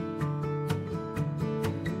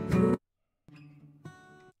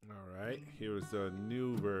 All right. Here's a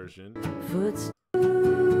new version. Footsteps,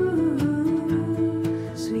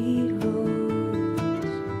 sweet rose.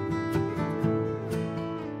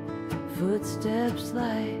 Footsteps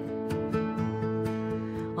light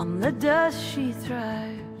on the dust, she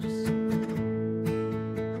thrives.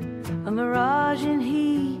 A mirage in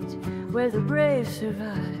heat where the brave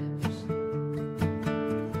survives.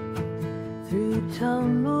 Through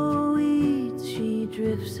tumbleweeds she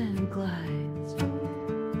drifts and glides.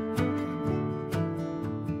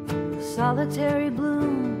 A solitary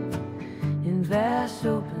bloom in vast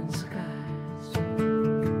open skies.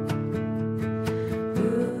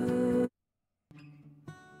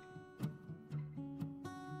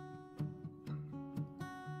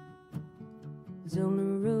 Zona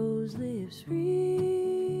Rose lives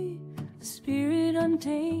free, a spirit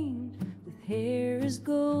untamed, with hair as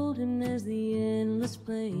golden as the endless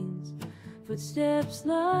plains. Footsteps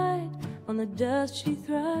light on the dust, she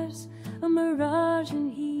thrives, a mirage in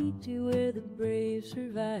heat to where the brave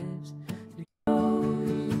survives.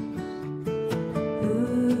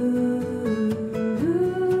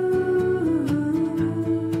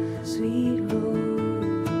 Sweet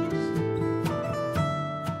rose.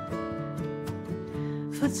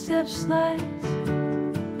 Footsteps light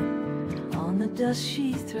on the dust,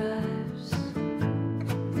 she thrives,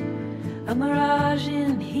 a mirage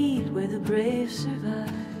in heat where the brave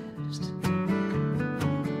survives.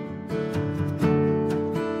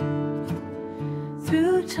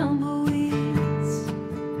 Through tumbleweeds,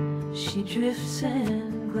 she drifts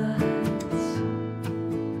and glides.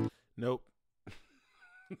 Nope.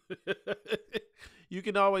 You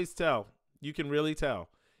can always tell. You can really tell.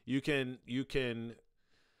 You can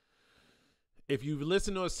if you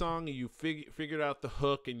listen to a song and you figured out the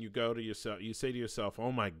hook and you go to yourself, you say to yourself,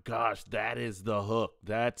 "Oh my gosh, that is the hook.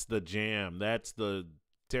 That's the jam. That's the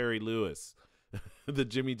Terry Lewis." The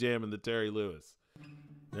Jimmy Jam and the Terry Lewis.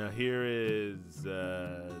 Now here is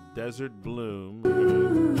Desert Bloom.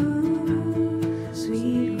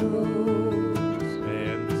 Sweet rose.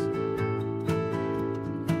 And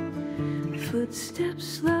Footsteps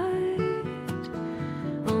slide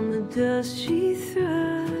on the dust, she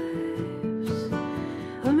thrives,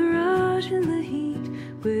 a mirage in the heat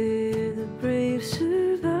where the brave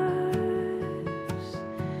survives.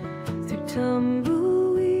 Through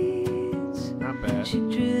tumbleweeds, not bad. she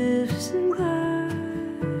drifts and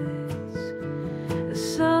glides, a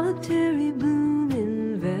solitary bloom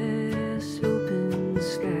in vast open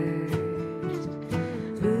skies.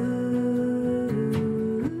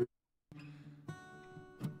 Ooh.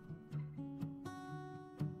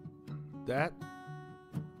 That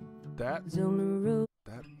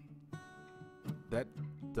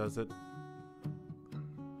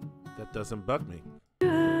doesn't bug me. I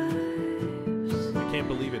can't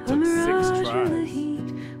believe it took 6 tries.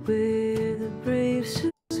 Where the brave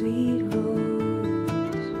sweet rose.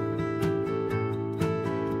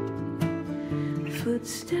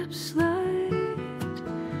 Footsteps slide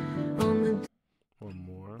on the One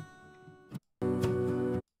more.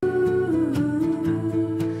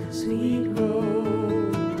 sweet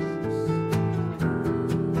rose.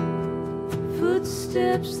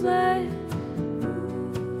 Footsteps slide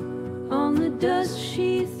on the dust,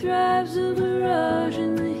 she thrives, a mirage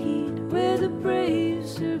in the heat where the brave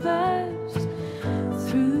survives.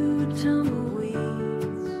 Through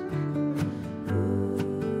tumbleweeds,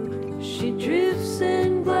 she drifts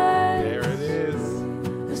and glides. There it is.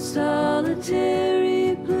 A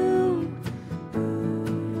solitary bloom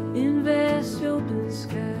in vast open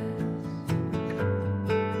skies.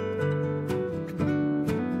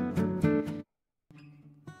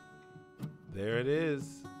 There it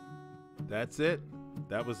is. That's it.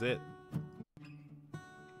 That was it.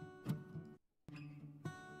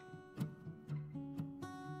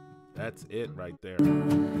 That's it right there.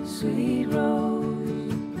 Sweet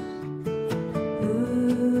rose.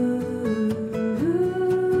 Ooh,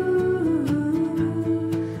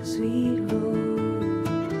 sweet rose.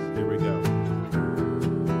 Here we go.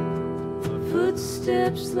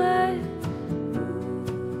 Footsteps light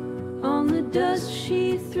on the dust,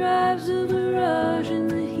 she thrives, a mirage in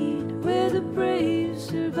the heat where the brave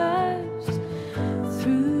survives.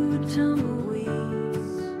 Through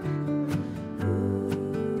tumbleweeds,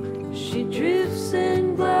 she drifts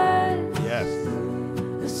and glides. Yes.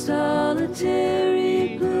 A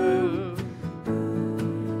solitary bloom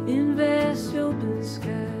in vast open skies.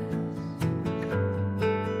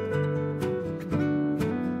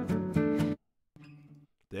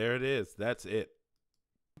 There it is. That's it.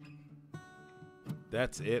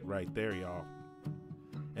 That's it right there, y'all.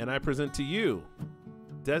 And I present to you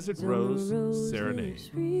Desert Rose Serenade.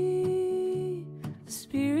 Free, a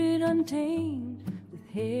spirit untamed, with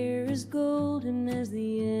hair as golden as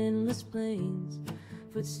the endless plains.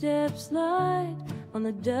 Footsteps light on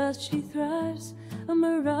the dust, she thrives, a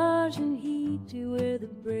mirage in heat to where the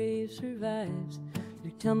brave survives.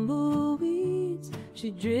 Through tumbleweeds,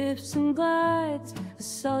 she drifts and glides, a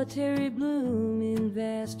solitary bloom in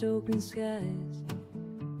vast open skies.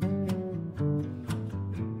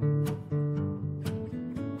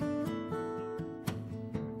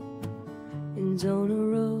 On a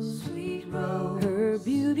rose, sweet rose, her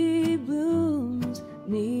beauty blooms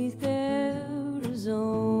neath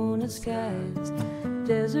Arizona skies.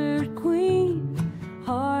 Desert queen,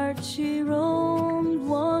 heart she roamed,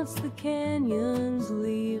 once the canyons,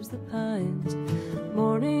 leaves the pines.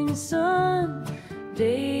 Morning sun,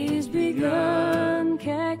 day's begun,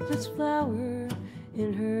 cacti cactus flower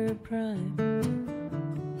in her prime.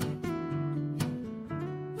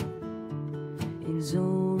 In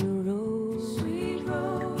Zona Rose, sweet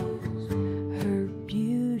rose, her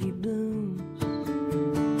beauty blooms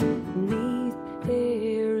beneath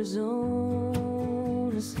Arizona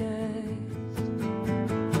skies.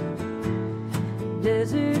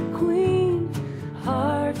 Desert queen,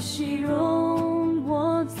 heart she roamed,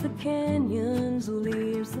 once the canyons,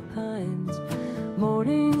 leaves the pines.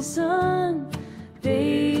 Morning sun,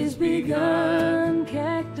 days begun,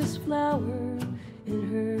 cactus flower in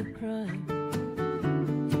her prime.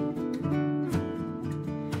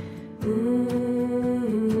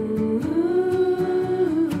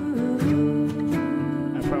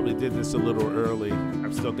 I probably did this a little early.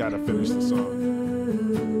 I've still got to finish the song.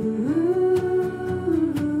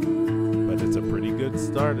 But it's a pretty good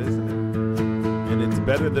start, isn't it? And it's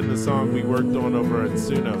better than the song we worked on over at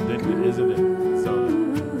Suno, isn't it? So,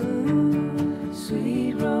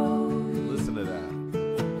 Sweet rose. listen to that.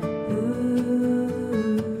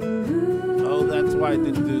 Oh, that's why I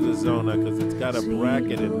didn't do the Zona, because it's got a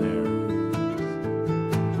bracket in there.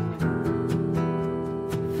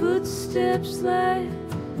 Footsteps light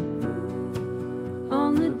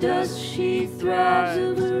on the dust, she thrives,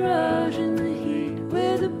 a mirage in the heat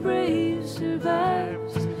where the brave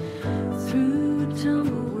survives through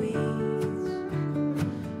tumbleweeds.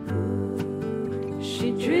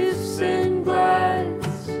 She drifts and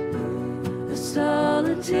glides, a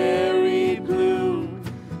solitary bloom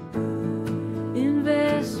in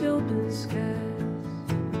vast open skies.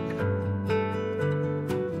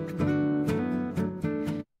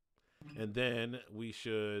 And then we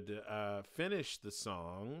should finish the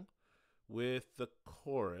song with the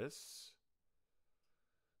chorus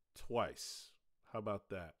twice. How about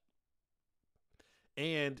that?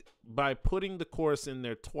 And by putting the chorus in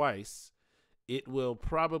there twice, it will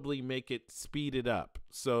probably make it speed it up.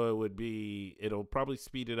 So it'll probably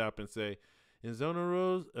speed it up and say, in Zona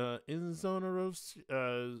Rose,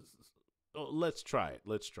 oh, let's try it.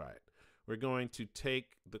 We're going to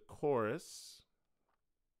take the chorus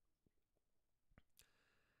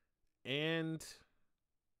and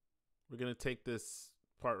we're going to take this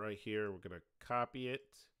part right here. We're going to copy it.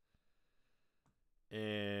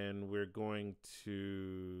 And we're going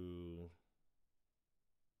to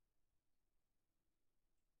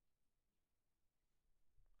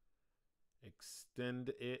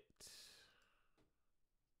extend it.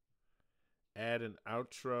 Add an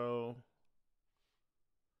outro.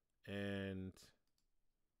 And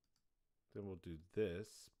then we'll do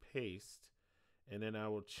this. Paste. And then I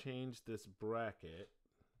will change this bracket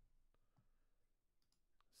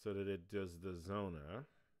so that it does the Zona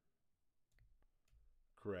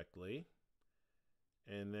correctly.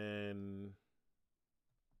 And then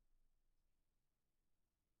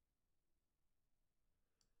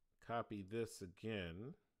copy this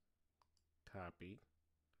again. Copy.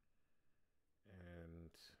 And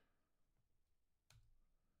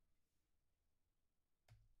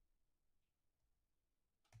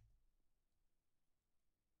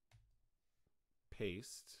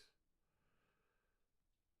paste.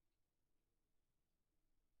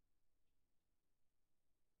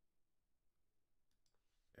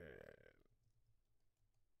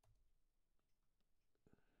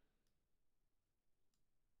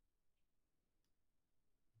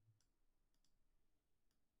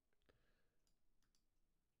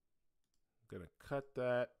 I'm gonna cut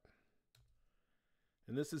that.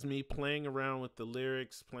 And this is me playing around with the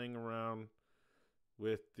lyrics, playing around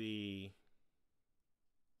with the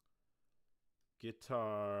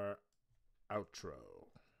guitar outro.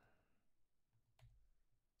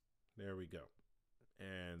 There we go.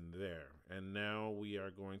 And there. And now we are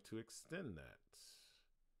going to extend that.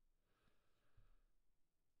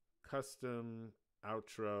 Custom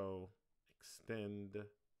outro, extend,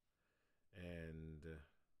 and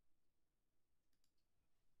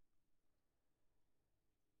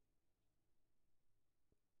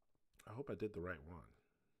I hope I did the right one.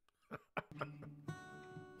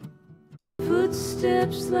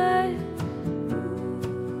 Footsteps light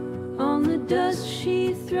on the dust,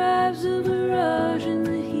 she thrives, a mirage in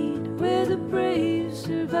the heat where the brave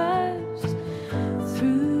survives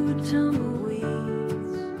through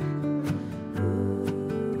tumbleweeds.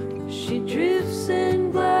 She drifts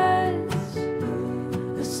and glides,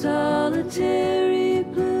 a solitary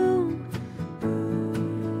bloom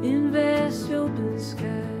in vast open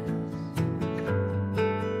skies.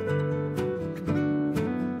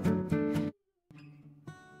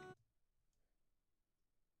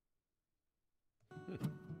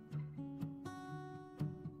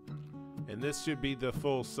 And this should be the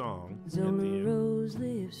full song at the Zona end. Rose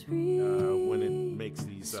lives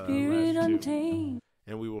Spirit last two. untamed.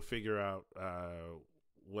 And we will figure out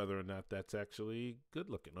whether or not that's actually good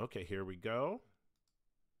looking. Okay, here we go.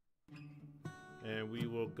 And we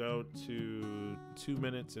will go to 2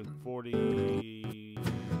 minutes and 44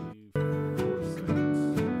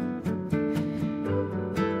 seconds.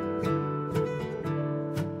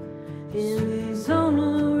 In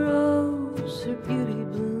Arizona rose, her beauty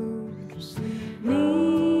blooms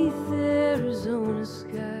 'neath Arizona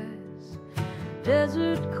skies.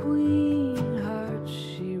 Desert queen, heart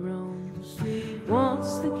she roams,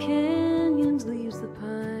 wants the canyons, leaves the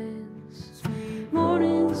pines.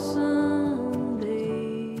 Morning sun,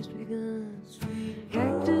 day's begun.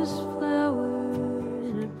 Cactus flower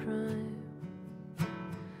in her prime.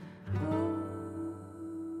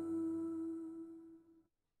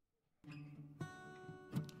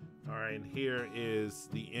 All right, and here is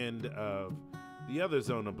the end of the other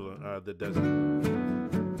zone of the desert.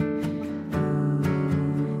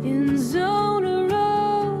 In Zona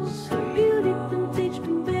Rose, her beauty been bleached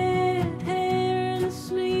and bare, hair and a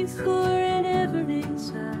sweet score and everything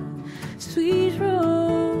inside. Sweet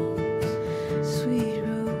rose, sweet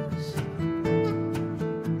rose.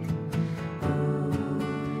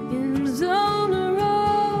 In Zona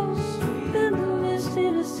Rose, been the mist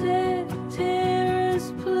in a set,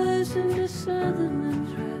 terrace plus into Sutherland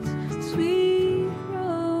threads. Sweet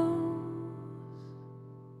rose.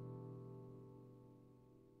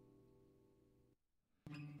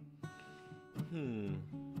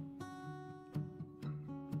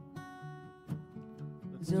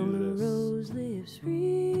 Let's do Zona this. Rose lives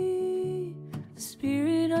free, the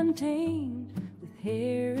spirit untamed, with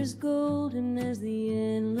hair as golden as the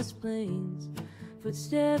endless plains.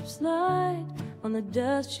 Footsteps light on the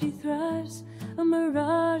dust she thrives, a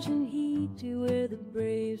mirage in heat to where the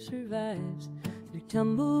brave survives. Through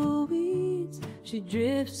tumbleweeds she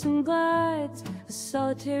drifts and glides, a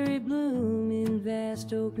solitary bloom in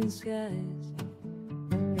vast open skies.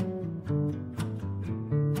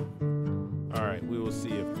 All right, we will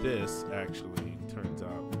see if this actually turns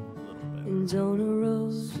out a little better. In Zona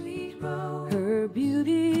Rose, her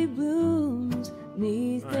beauty blooms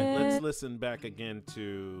 'neath All right, let's listen back again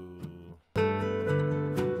to.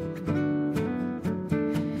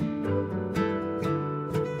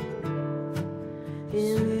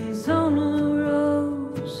 In Zona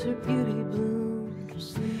Rose, her beauty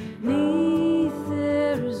blooms 'neath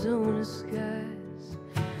Arizona skies.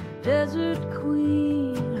 Desert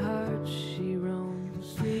queen, heart she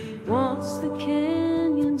roams, wants the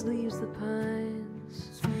canyons, leaves the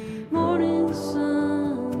pines. Morning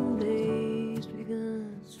sun, day's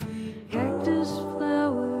begun. Cactus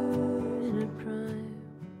flower in her prime.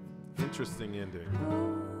 Interesting ending.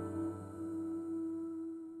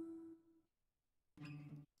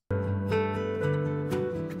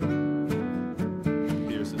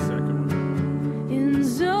 Here's the second one. In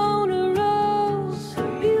Zona Rose, her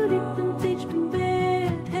beauty been bleached and bare,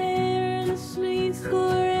 hair and a sweet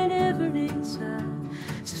score and everything inside.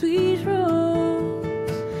 Sweet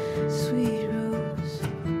rose, sweet rose.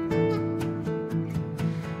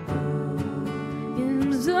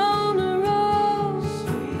 In Zona Rose,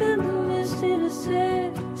 been the mist in a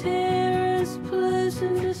set, terrace plus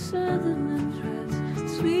into Sutherland threads.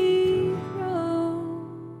 Sweet rose.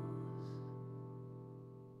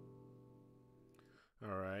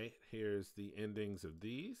 All right, here's the endings of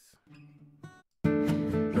these.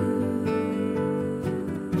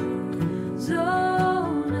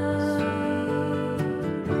 Zona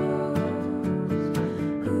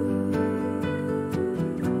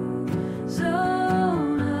Zona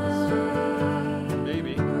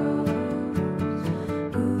Maybe.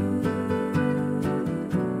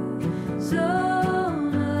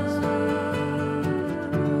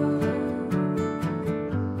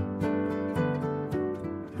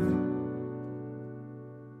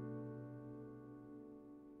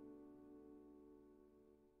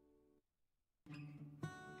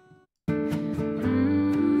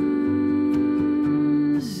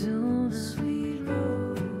 Zona, sweet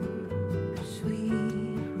rose, sweet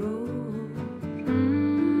rose.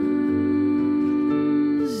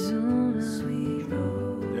 Zona, sweet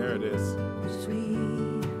rose, There it is.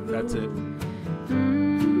 sweet That's it. rose.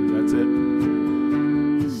 That's it.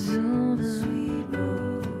 Zona, sweet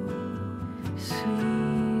rose,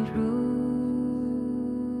 sweet rose.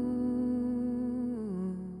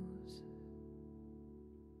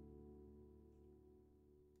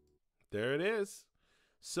 There it is.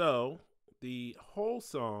 So the whole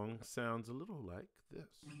song sounds a little like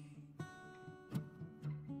this.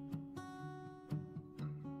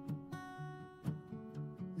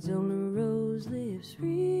 Zona Rose lives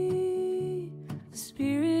free, the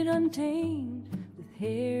spirit untamed, with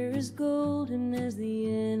hair as golden as the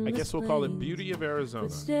endless I guess we'll call it plains. Beauty of Arizona.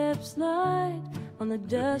 Footsteps light on the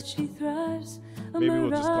dust she thrives. A Maybe we'll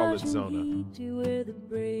just call it mirage in Zona. heat to where the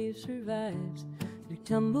brave survives. Through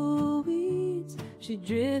tumbleweeds she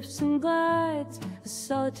drifts and glides, a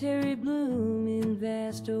solitary bloom in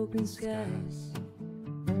vast open skies.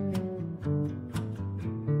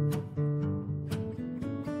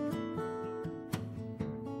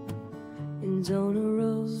 In Zona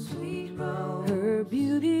Rose, sweet rose, her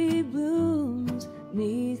beauty blooms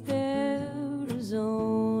 'neath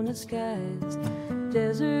Arizona skies.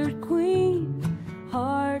 Desert queen,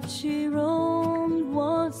 heart she roamed,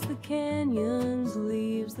 once the canyons,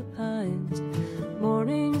 leaves the pines.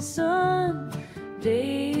 Morning sun,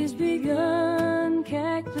 day's begun,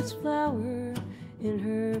 cactus flower in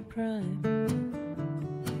her prime.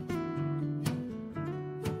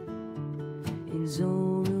 In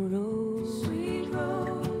Zona Rose, sweet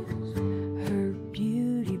rose, her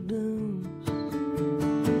beauty blooms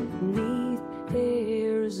 'neath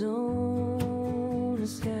Arizona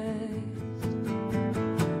skies.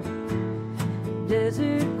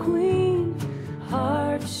 Desert queen,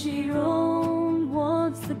 heart she roamed,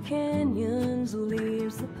 once the canyons,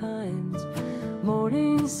 leaves the pines.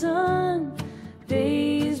 Morning sun,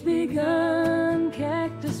 day's begun,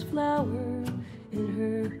 cactus flower in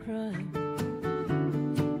her prime.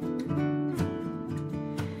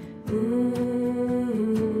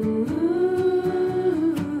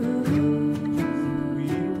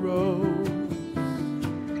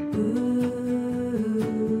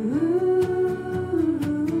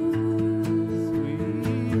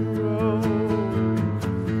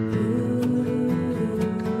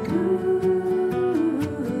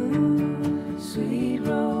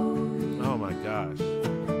 Oh my gosh.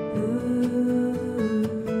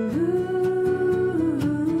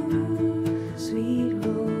 Sweet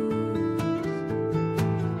rose,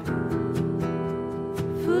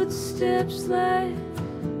 footsteps light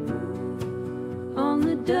on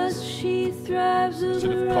the dust she thrives. A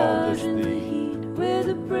Should have called mirage this in the the heat where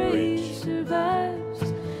the brave bridge. survives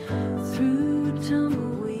through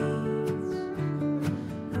tumbleweeds.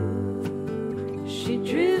 She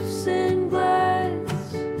drifts and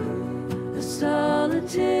glides, a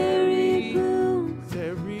solitary bloom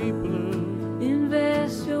Terry Blue. in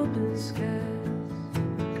vast open skies.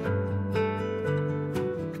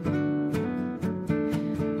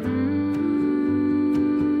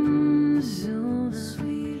 Zona,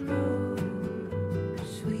 sweet rose,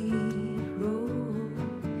 sweet rose.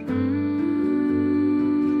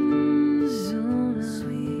 Zona,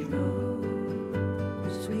 sweet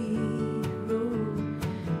rose, sweet rose.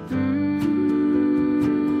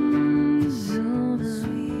 Zona,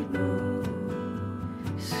 sweet rose,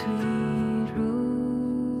 sweet rose.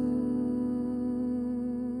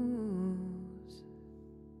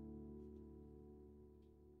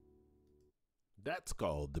 That's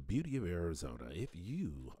called The Beauty of Arizona. If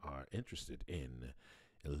you are interested in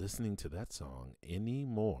listening to that song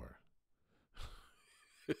anymore,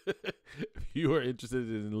 if you are interested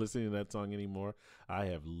in listening to that song anymore, I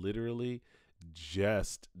have literally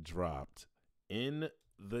just dropped in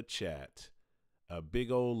the chat a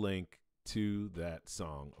big old link to that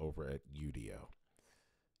song over at Udio.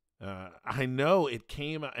 I know it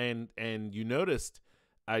came, and you noticed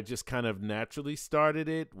I just kind of naturally started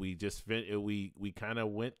it. We just we kind of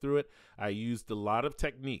went through it. I used a lot of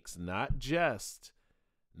techniques, not just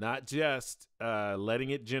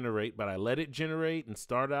letting it generate, but I let it generate and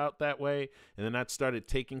start out that way, and then I started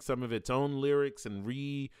taking some of its own lyrics and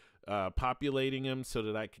populating them so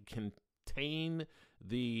that I could contain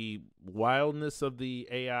the wildness of the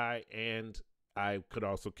AI, and I could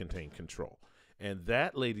also contain control. And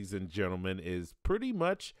that, ladies and gentlemen, is pretty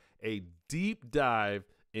much a deep dive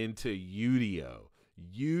into Udio.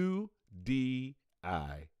 U-D-I-O.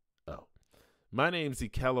 My name's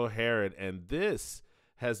Ekello Harrid, and this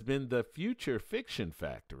has been the Future Fiction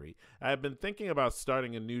Factory. I've been thinking about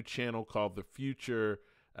starting a new channel called the Future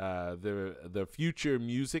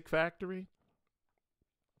Music Factory,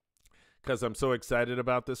 because I'm so excited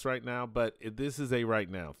about this right now. But this is a right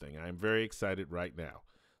now thing. I'm very excited right now.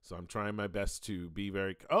 So I'm trying my best to be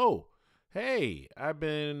very... Oh, hey, I've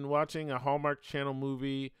been watching a Hallmark Channel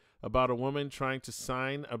movie about a woman trying to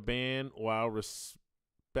sign a band while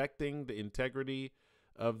respecting the integrity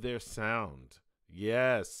of their sound.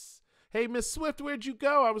 Yes. Hey, Miss Swift, where'd you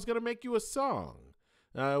go? I was going to make you a song.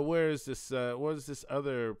 Where is this? What is this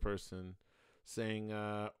other person saying?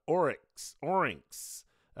 Oryx.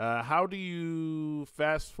 How do you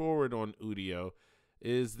fast forward on Udio?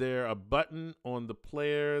 Is there a button on the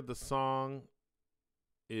player? The song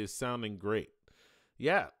is sounding great.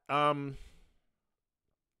 Yeah.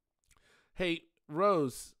 Hey,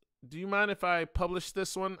 Rose, do you mind if I publish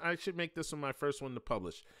this one? I should make this one my first one to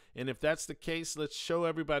publish. And if that's the case, let's show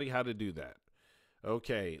everybody how to do that.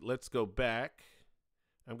 Okay, let's go back.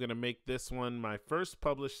 I'm going to make this one my first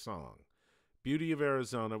published song. Beauty of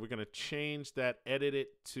Arizona. We're going to change that, edit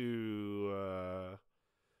it to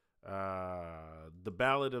The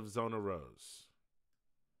Ballad of Zona Rose.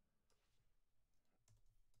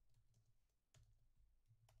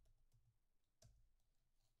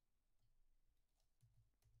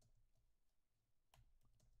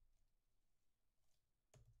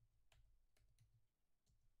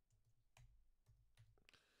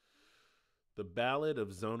 The Ballad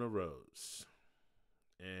of Zona Rose.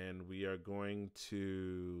 And we are going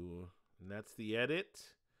to, and that's the edit.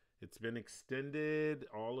 It's been extended.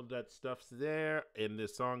 All of that stuff's there. And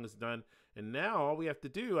this song is done. And now all we have to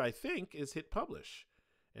do, I think, is hit publish.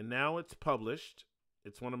 And now it's published.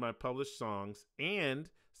 It's one of my published songs.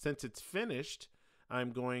 And since it's finished,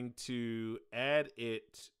 I'm going to add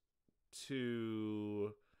it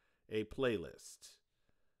to a playlist.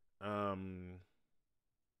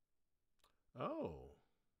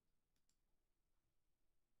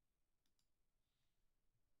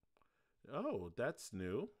 Oh, that's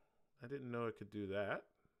new. I didn't know it could do that.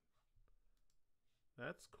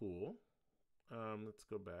 That's cool. Let's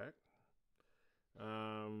go back.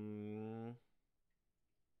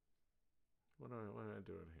 What am I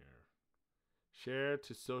doing here? Share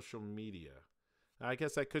to social media. I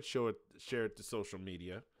guess I could share it to social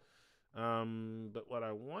media. But what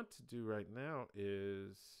I want to do right now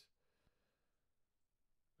is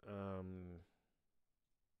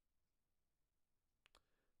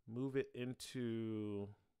move it into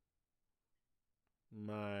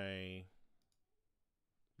my,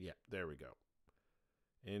 there we go.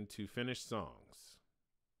 Into finished songs.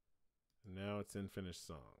 Now it's in finished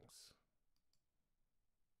songs.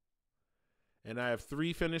 And I have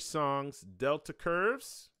 3 finished songs. Delta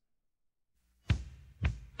Curves.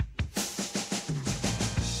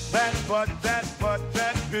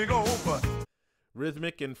 That big old butt.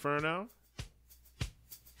 Rhythmic Inferno.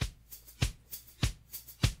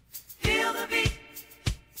 Feel the beat,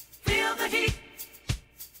 feel the heat.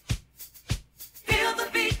 Feel the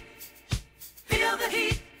beat, feel the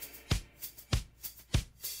heat.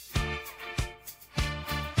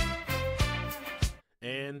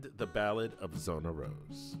 And The Ballad of Zona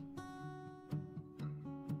Rose.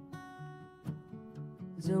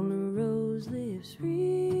 Zona Rose lives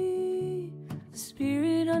free, a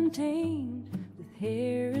spirit untamed, with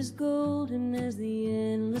hair as golden as the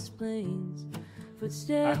endless plains.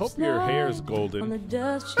 Footsteps I hope your hair is light golden. on the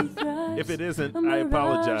dust she thrives. If it isn't, A I mirage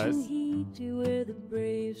apologize. in heat to where the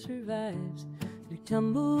brave survives. Through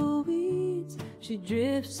tumbleweeds, she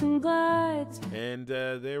drifts and glides. And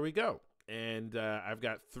there we go. And I've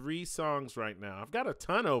got 3 songs right now. I've got a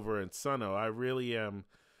ton over in Suno. I really am,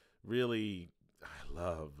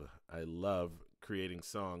 I love creating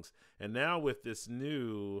songs. And now with this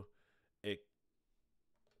new,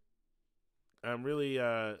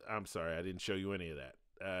 I'm sorry, I didn't show you any of that.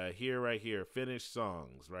 Right here, finished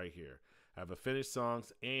songs right here. I have a finished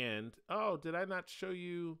songs and, did I not show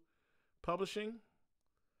you publishing?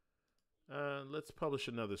 Let's publish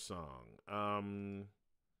another song. I'm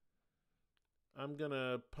going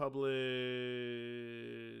to publish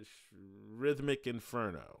Rhythmic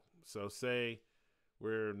Inferno. So say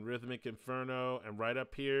we're in Rhythmic Inferno, and right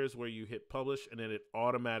up here is where you hit publish, and then it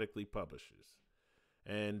automatically publishes.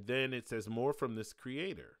 And then it says more from this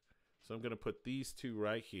creator. So I'm going to put these 2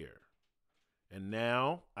 right here. And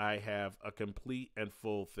now I have a complete and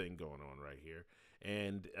full thing going on right here.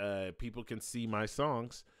 And people can see my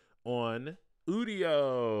songs on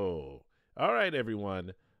Udio. All right,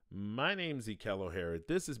 everyone. My name's Ekello Harrid.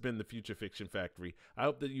 This has been the Future Fiction Factory. I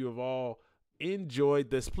hope that you have all enjoyed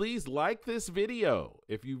this. Please like this video.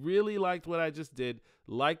 If you really liked what I just did,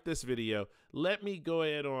 like this video. Let me go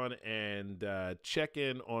ahead on and check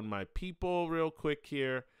in on my people real quick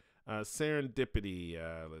here. Serendipity.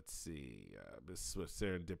 Let's see. Miss Swift,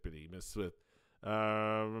 Serendipity. Miss Swift.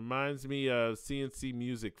 Reminds me of CNC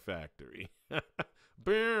Music Factory.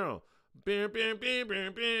 Bam, bam, bam, bam,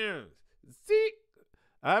 bam, bam. See?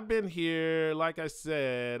 I've been here, like I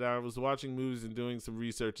said, I was watching movies and doing some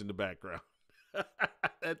research in the background.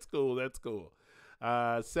 That's cool. That's cool.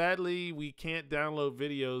 Sadly, we can't download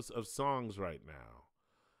videos of songs right now.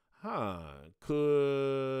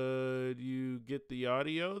 Could you get the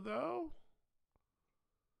audio, though?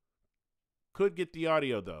 Could get the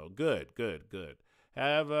audio, though. Good, good, good.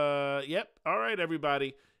 Yep. All right,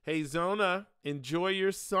 everybody. Hey, Zona, enjoy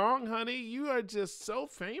your song, honey. You are just so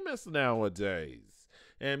famous nowadays.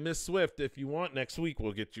 And Miss Swift, if you want, next week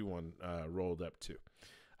we'll get you one rolled up too.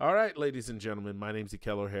 All right, ladies and gentlemen, my name's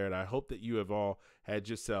Ekello Harrid. I hope that you have all had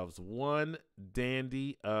yourselves one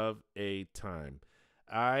dandy of a time.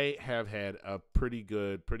 I have had a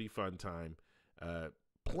pretty fun time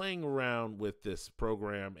playing around with this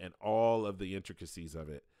program and all of the intricacies of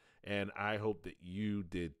it. And I hope that you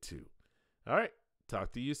did too. All right,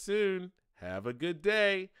 talk to you soon. Have a good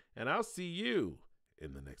day, and I'll see you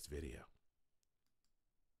in the next video.